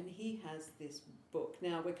teacher, and he has this book.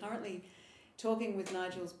 Now, we're currently talking with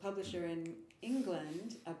Nigel's publisher in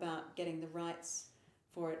England about getting the rights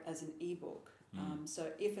for it as an ebook.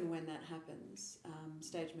 So if and when that happens,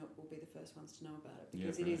 Stage Milk will be the first ones to know about it,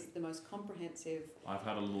 because it is the most comprehensive. I've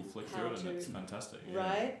had a little flick through it and it's fantastic.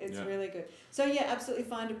 Right? It's really good. So yeah, absolutely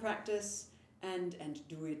find a practice and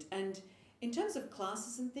do it. And in terms of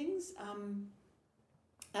classes and things,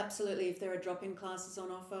 absolutely, if there are drop-in classes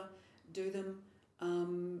on offer, do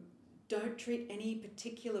them. Don't treat any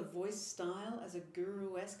particular voice style as a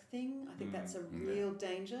guru-esque thing. I think that's a real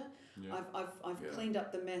danger. Yeah. I've cleaned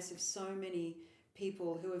up the mess of so many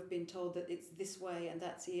people who have been told that it's this way and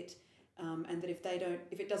that's it, and that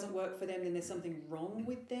if it doesn't work for them, then there's something wrong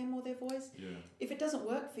with them or their voice. Yeah. If it doesn't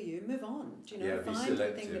work for you, move on. Do you know, find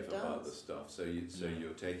the thing that does. About the stuff. So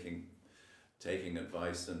you're taking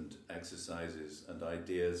advice and exercises and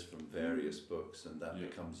ideas from various books, and that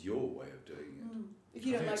becomes your way of doing it. If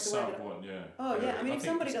you don't like the way I mean, if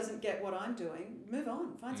somebody doesn't get what I'm doing, move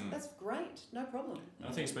on. Find that's great, no problem. And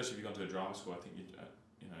I think especially if you've gone to a drama school, I think you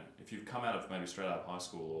know, if you've come out of maybe straight out of high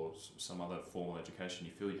school or some other formal education,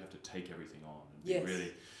 you feel you have to take everything on and be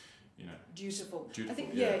really, you know, dutiful. I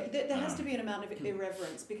think there has to be an amount of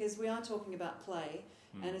irreverence, because we are talking about play.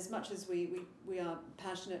 And as much as we are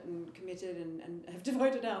passionate and committed and have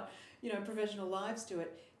devoted our professional lives to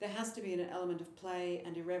it, there has to be an element of play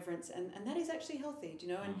and irreverence, and that is actually healthy, do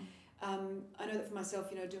you know? And I know that for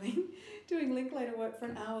myself, doing Linklater work for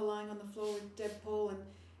an hour, lying on the floor with Deb Paul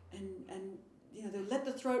and they let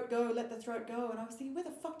the throat go, and I was thinking, where the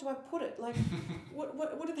fuck do I put it? Like,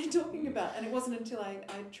 what are they talking about? And it wasn't until I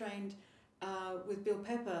trained with Bill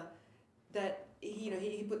Pepper that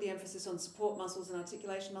he put the emphasis on support muscles and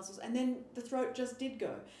articulation muscles, and then the throat just did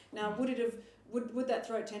go. Now, would that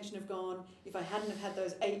throat tension have gone if I hadn't have had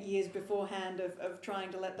those 8 years beforehand of trying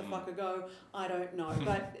to let the fucker go? I don't know,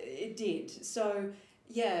 but it did. So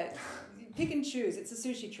yeah, pick and choose. It's a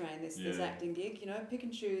sushi train, this acting gig, pick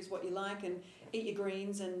and choose what you like and eat your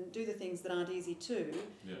greens and do the things that aren't easy too.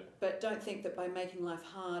 Yeah. But don't think that by making life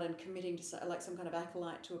hard and committing to like some kind of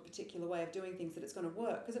acolyte to a particular way of doing things that it's going to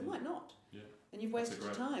work, because it might not. Yeah. And you've wasted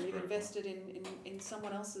your time. You've invested in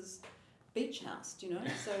someone else's beach house,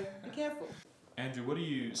 so be careful. Andrew, what do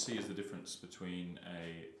you see as the difference between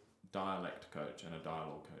a dialect coach and a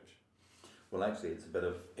dialogue coach? Well, actually,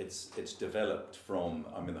 it's developed from,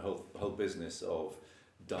 the whole business of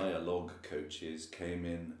dialogue coaches came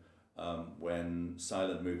in when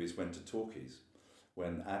silent movies went to talkies,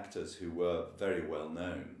 when actors who were very well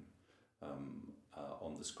known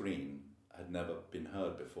on the screen had never been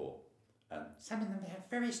heard before. And some of them have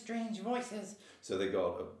very strange voices. So they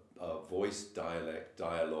got a voice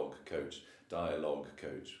dialogue coach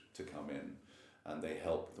to come in, and they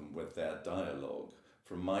helped them with their dialogue.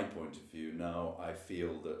 From my point of view, now I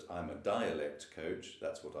feel that I'm a dialect coach.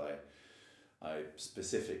 That's what I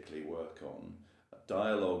specifically work on.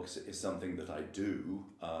 Dialogues is something that I do,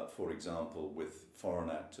 for example, with foreign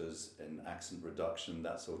actors in accent reduction,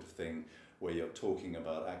 that sort of thing, where you're talking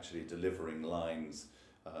about actually delivering lines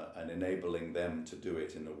and enabling them to do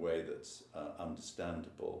it in a way that's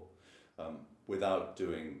understandable, without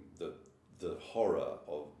doing the horror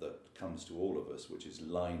that comes to all of us, which is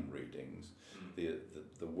line readings.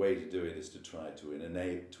 The way to do it is to try to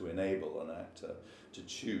enable an actor to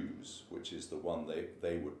choose which is the one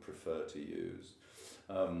they would prefer to use.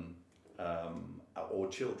 Or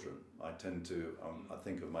children. I tend to I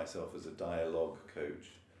think of myself as a dialogue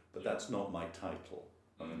coach, but that's not my title.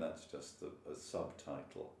 That's just a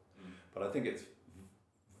subtitle. But I think it's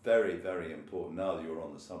very, very important, now that you're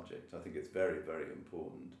on the subject, I think it's very, very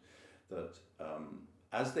important that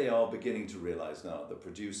as they are beginning to realise now, the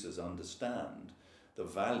producers understand the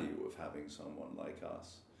value of having someone like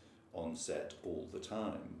us on set all the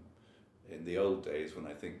time. In the old days, when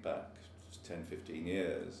I think back 10, 15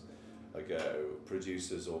 years ago,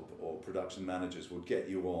 producers or production managers would get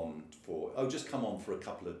you on for, just come on for a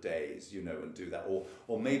couple of days, and do that.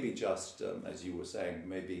 Or maybe just, as you were saying,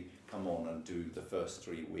 maybe come on and do the first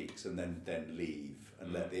 3 weeks and then leave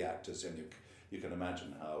and let the actors in. You can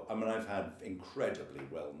imagine how, I've had incredibly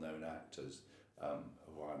well-known actors,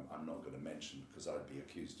 who I'm not going to mention because I'd be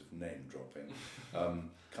accused of name dropping,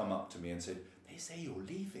 come up to me and said, they say you're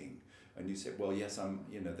leaving. And you say, well, yes,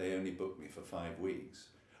 they only booked me for 5 weeks.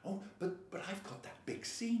 Oh, but I've got that big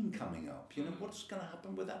scene coming up. What's going to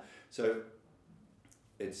happen with that? So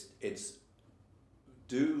it's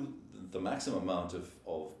do the maximum amount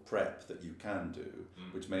of prep that you can do,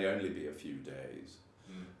 which may only be a few days,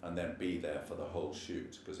 and then be there for the whole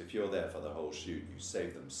shoot. Because if you're there for the whole shoot, you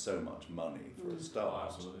save them so much money for a start. Oh,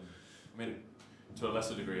 absolutely. To a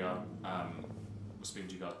lesser degree, I was speaking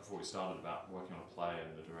to you guys before we started about working on a play,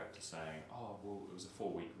 and the director saying, it was a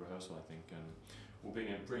 4-week rehearsal, I think, and we'll bring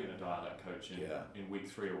in a dialect coach in week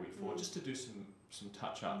 3 or week 4 just to do some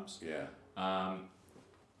touch-ups. Yeah.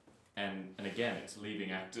 And again, it's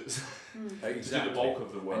leaving actors Exactly. to do the bulk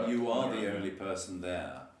of the work. And you are the only person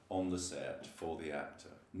there on the set for the actor.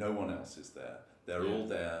 No one else is there. They're all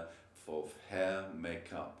there for hair,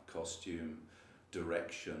 makeup, costume,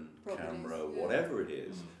 direction, Properties, camera, yeah. whatever it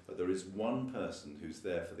is. But there is one person who's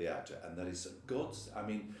there for the actor, and that is God's. I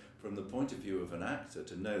mean, from the point of view of an actor,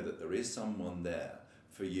 to know that there is someone there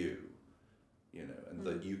for you, you know, and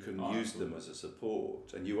that you can use them as a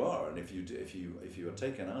support, and you are. And if you are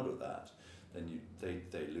taken out of that, then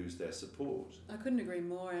they lose their support. I couldn't agree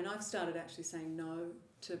more, and I've started actually saying no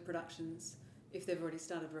to productions if they've already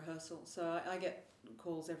started rehearsal. So I get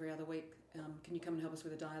calls every other week. Can you come and help us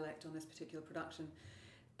with a dialect on this particular production?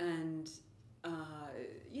 And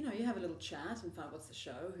you know, you have a little chat and find what's the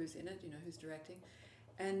show, who's in it, you know, who's directing,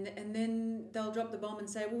 and then they'll drop the bomb and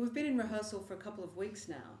say, well, we've been in rehearsal for a couple of weeks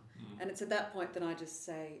now, and it's at that point that I just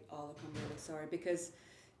say, oh look, I'm really sorry, because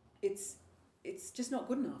it's just not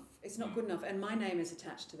good enough. It's not good enough, and my name is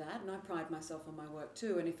attached to that, and I pride myself on my work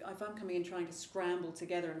too. And if I'm coming in trying to scramble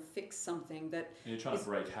together and fix something that and you're trying to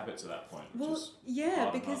break habits at that point.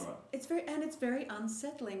 Because it's very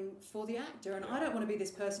unsettling for the actor, and I don't want to be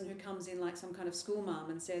this person who comes in like some kind of school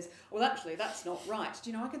mum and says, well, actually, that's not right.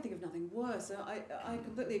 Do you know, I can think of nothing worse. So I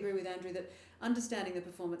completely agree with Andrew that understanding the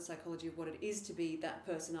performance psychology of what it is to be that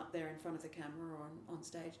person up there in front of the camera or on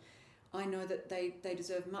stage, I know that they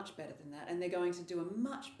deserve much better than that, and they're going to do a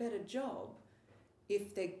much better job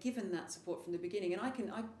if they're given that support from the beginning. And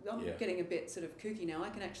I'm getting a bit sort of kooky now. I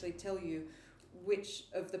can actually tell you which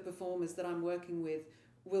of the performers that I'm working with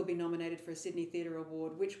will be nominated for a Sydney Theatre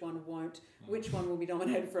Award, which one won't, which one will be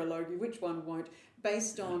nominated for a Logie, which one won't,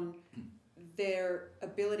 based on their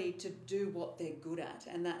ability to do what they're good at.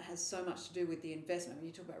 And that has so much to do with the investment. When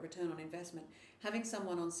you talk about return on investment, having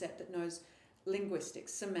someone on set that knows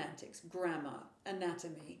linguistics, semantics, grammar,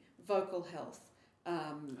 anatomy, vocal health.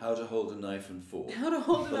 How to hold a knife and fork. How to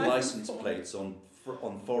hold a knife and fork. The license plates on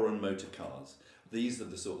foreign motor cars. These are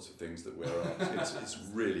the sorts of things that we're after. It's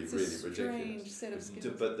really, it's really a strange ridiculous. Set of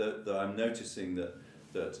skills. But I'm noticing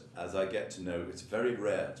that as I get to know, it's very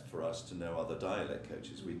rare for us to know other dialect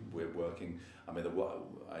coaches. We're working. I mean,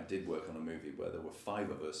 I did work on a movie where there were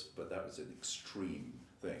 5 of us, but that was an extreme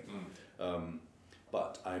thing.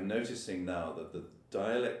 But I'm noticing now that the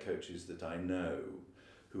dialect coaches that I know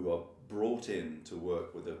who are brought in to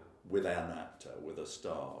work with an actor, with a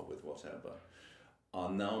star, with whatever, are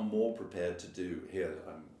now more prepared to do, here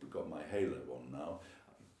I've got my halo on now,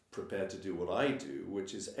 prepared to do what I do,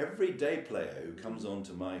 which is every day player who comes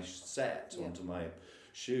onto my set, onto my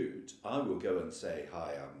shoot, I will go and say,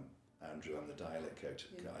 hi, I'm Andrew, I'm the dialect coach.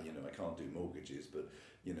 You know, I can't do mortgages, but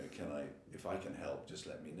you know, if I can help, just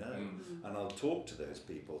let me know. And I'll talk to those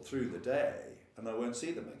people through the day, and I won't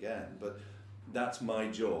see them again. But that's my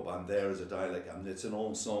job. I'm there as a dialect. It's an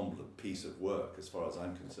ensemble piece of work, as far as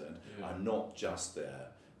I'm concerned. I'm not just there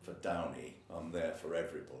for Downey. I'm there for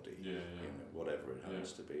everybody. You know, whatever it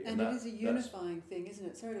happens to be. And it is a unifying thing, isn't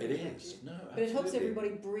it? Sorry to interrupt you. No, but it helps everybody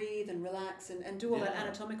breathe and relax and do all that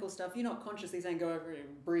anatomical stuff. You're not consciously saying go over here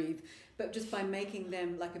and breathe, but just by making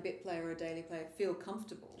them, like a bit player or a daily player, feel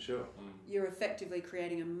comfortable. Sure. You're effectively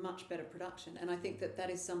creating a much better production. And I think that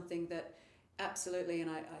is something that absolutely,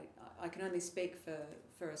 and I can only speak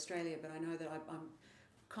for Australia, but I know that I'm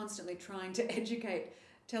constantly trying to educate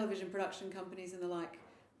television production companies and the like.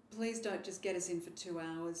 Please don't just get us in for 2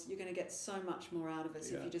 hours. You're going to get so much more out of us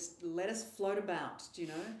if you just let us float about, do you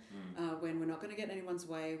know, when we're not going to get in anyone's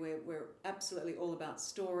way. We're absolutely all about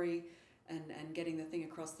story and getting the thing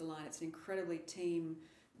across the line. It's an incredibly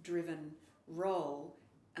team-driven role.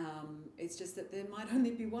 It's just that there might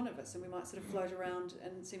only be one of us, and we might sort of float around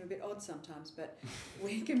and seem a bit odd sometimes, but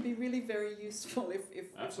we can be really very useful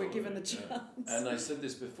if we're given the chance. And I said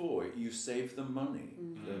this before, you save them money.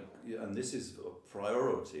 And this is a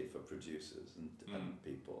priority for producers and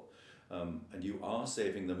people. And you are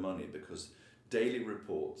saving them money because daily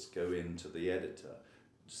reports go into the editor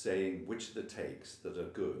saying which are the takes that are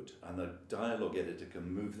good, and a dialogue editor can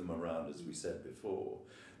move them around, as we said before.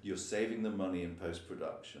 You're saving them money in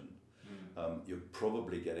post-production. You're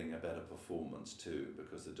probably getting a better performance too,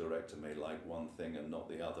 because the director may like one thing and not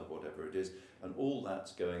the other, whatever it is, and all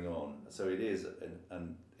that's going on. So it is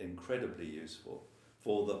an incredibly useful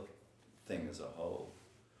for the thing as a whole.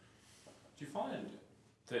 Do you find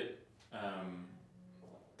that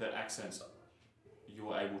that accents,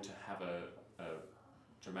 you're able to have a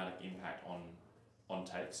dramatic impact on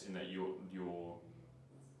takes, in that your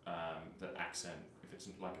that accent,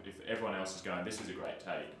 if everyone else is going, this is a great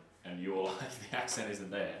take, and you're like, the accent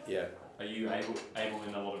isn't there. Yeah. Are you able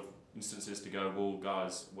in a lot of instances to go, well,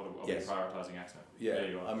 guys, what are Yes. we prioritising accent? Yeah,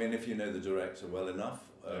 There you are. I mean, if you know the director well enough,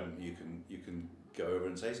 you can go over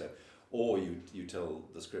and say so, or you tell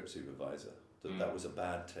the script supervisor that that was a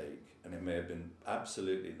bad take, and it may have been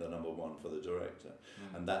absolutely the number one for the director,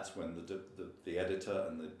 and that's when the editor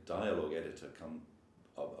and the dialogue editor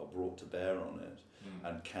are brought to bear on it,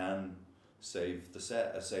 and can save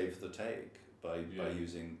the take by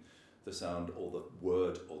using the sound or the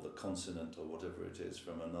word or the consonant or whatever it is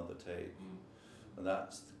from another take. And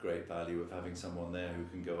that's the great value of having someone there who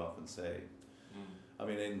can go up and say. I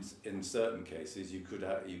mean, in certain cases, you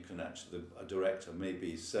can actually, a director may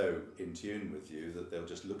be so in tune with you that they'll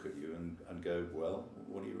just look at you and go, well,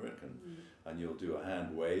 what do you reckon? And you'll do a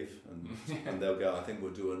hand wave, and they'll go, I think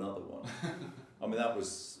we'll do another one. I mean, that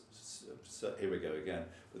was, so here we go again.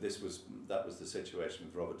 But that was the situation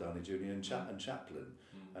with Robert Downey Jr. and Chaplin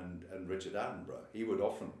and Richard Attenborough. He would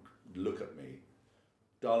often look at me,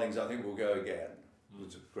 darlings, I think we'll go again. It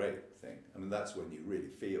was a great thing. I mean, that's when you really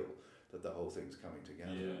feel that the whole thing's coming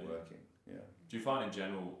together and working. Yeah. Do you find in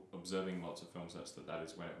general, observing lots of films, that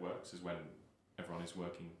is when it works, is when everyone is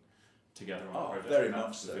working together on a project? Very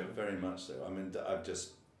much so, very much so. I mean, I've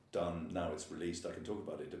just done, now it's released, I can talk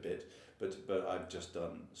about it a bit, but I've just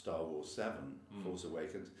done Star Wars 7, Force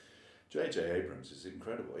Awakens. J.J. Abrams is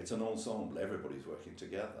incredible. It's an ensemble, everybody's working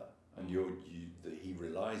together, and he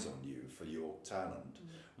relies on you for your talent,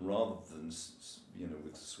 rather than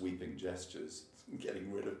with sweeping gestures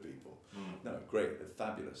getting rid of people. No, great,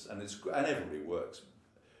 fabulous, and everybody works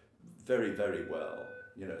very, very well.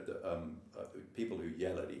 You know, people who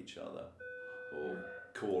yell at each other or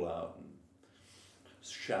call out and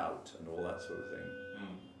shout and all that sort of thing.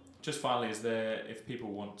 Just finally, if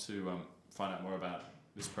people want to find out more about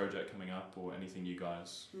this project coming up or anything you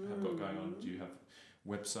guys have got going on, do you have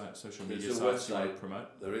website, social media sites you want to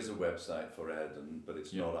promote? There is a website for Ed, but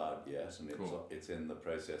it's not out yet, and it's in the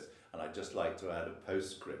process. And I'd just like to add a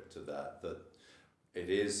postscript to that it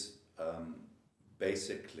is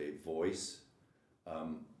basically voice,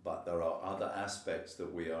 but there are other aspects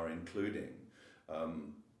that we are including.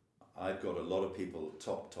 I've got a lot of people,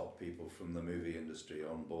 top people from the movie industry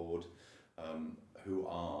on board, who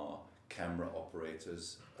are camera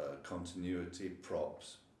operators, continuity,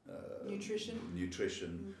 props,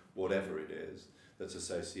 nutrition, whatever it is that's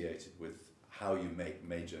associated with how you make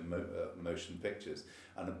major motion pictures.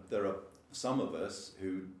 And there are some of us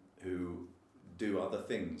who do other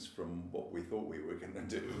things from what we thought we were going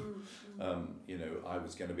to do. I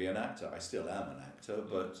was going to be an actor. I still am an actor,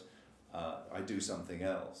 but I do something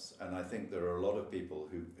else. And I think there are a lot of people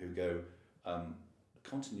who go,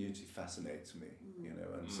 continuity fascinates me,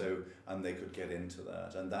 and they could get into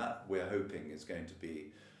that. And that, we're hoping, is going to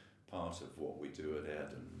be part of what we do at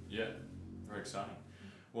Ed. Yeah, very exciting.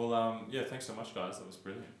 Well, thanks so much, guys. That was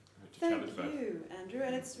brilliant. Thank you, Andrew.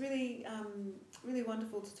 And it's really, really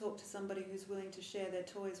wonderful to talk to somebody who's willing to share their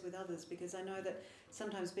toys with others, because I know that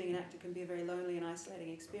sometimes being an actor can be a very lonely and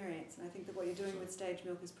isolating experience. And I think that what you're doing with Stage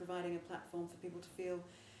Milk is providing a platform for people to feel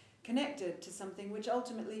connected to something which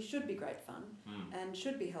ultimately should be great fun and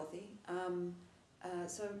should be healthy.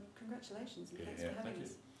 So congratulations, and thanks for having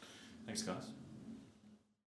us. Thanks, guys.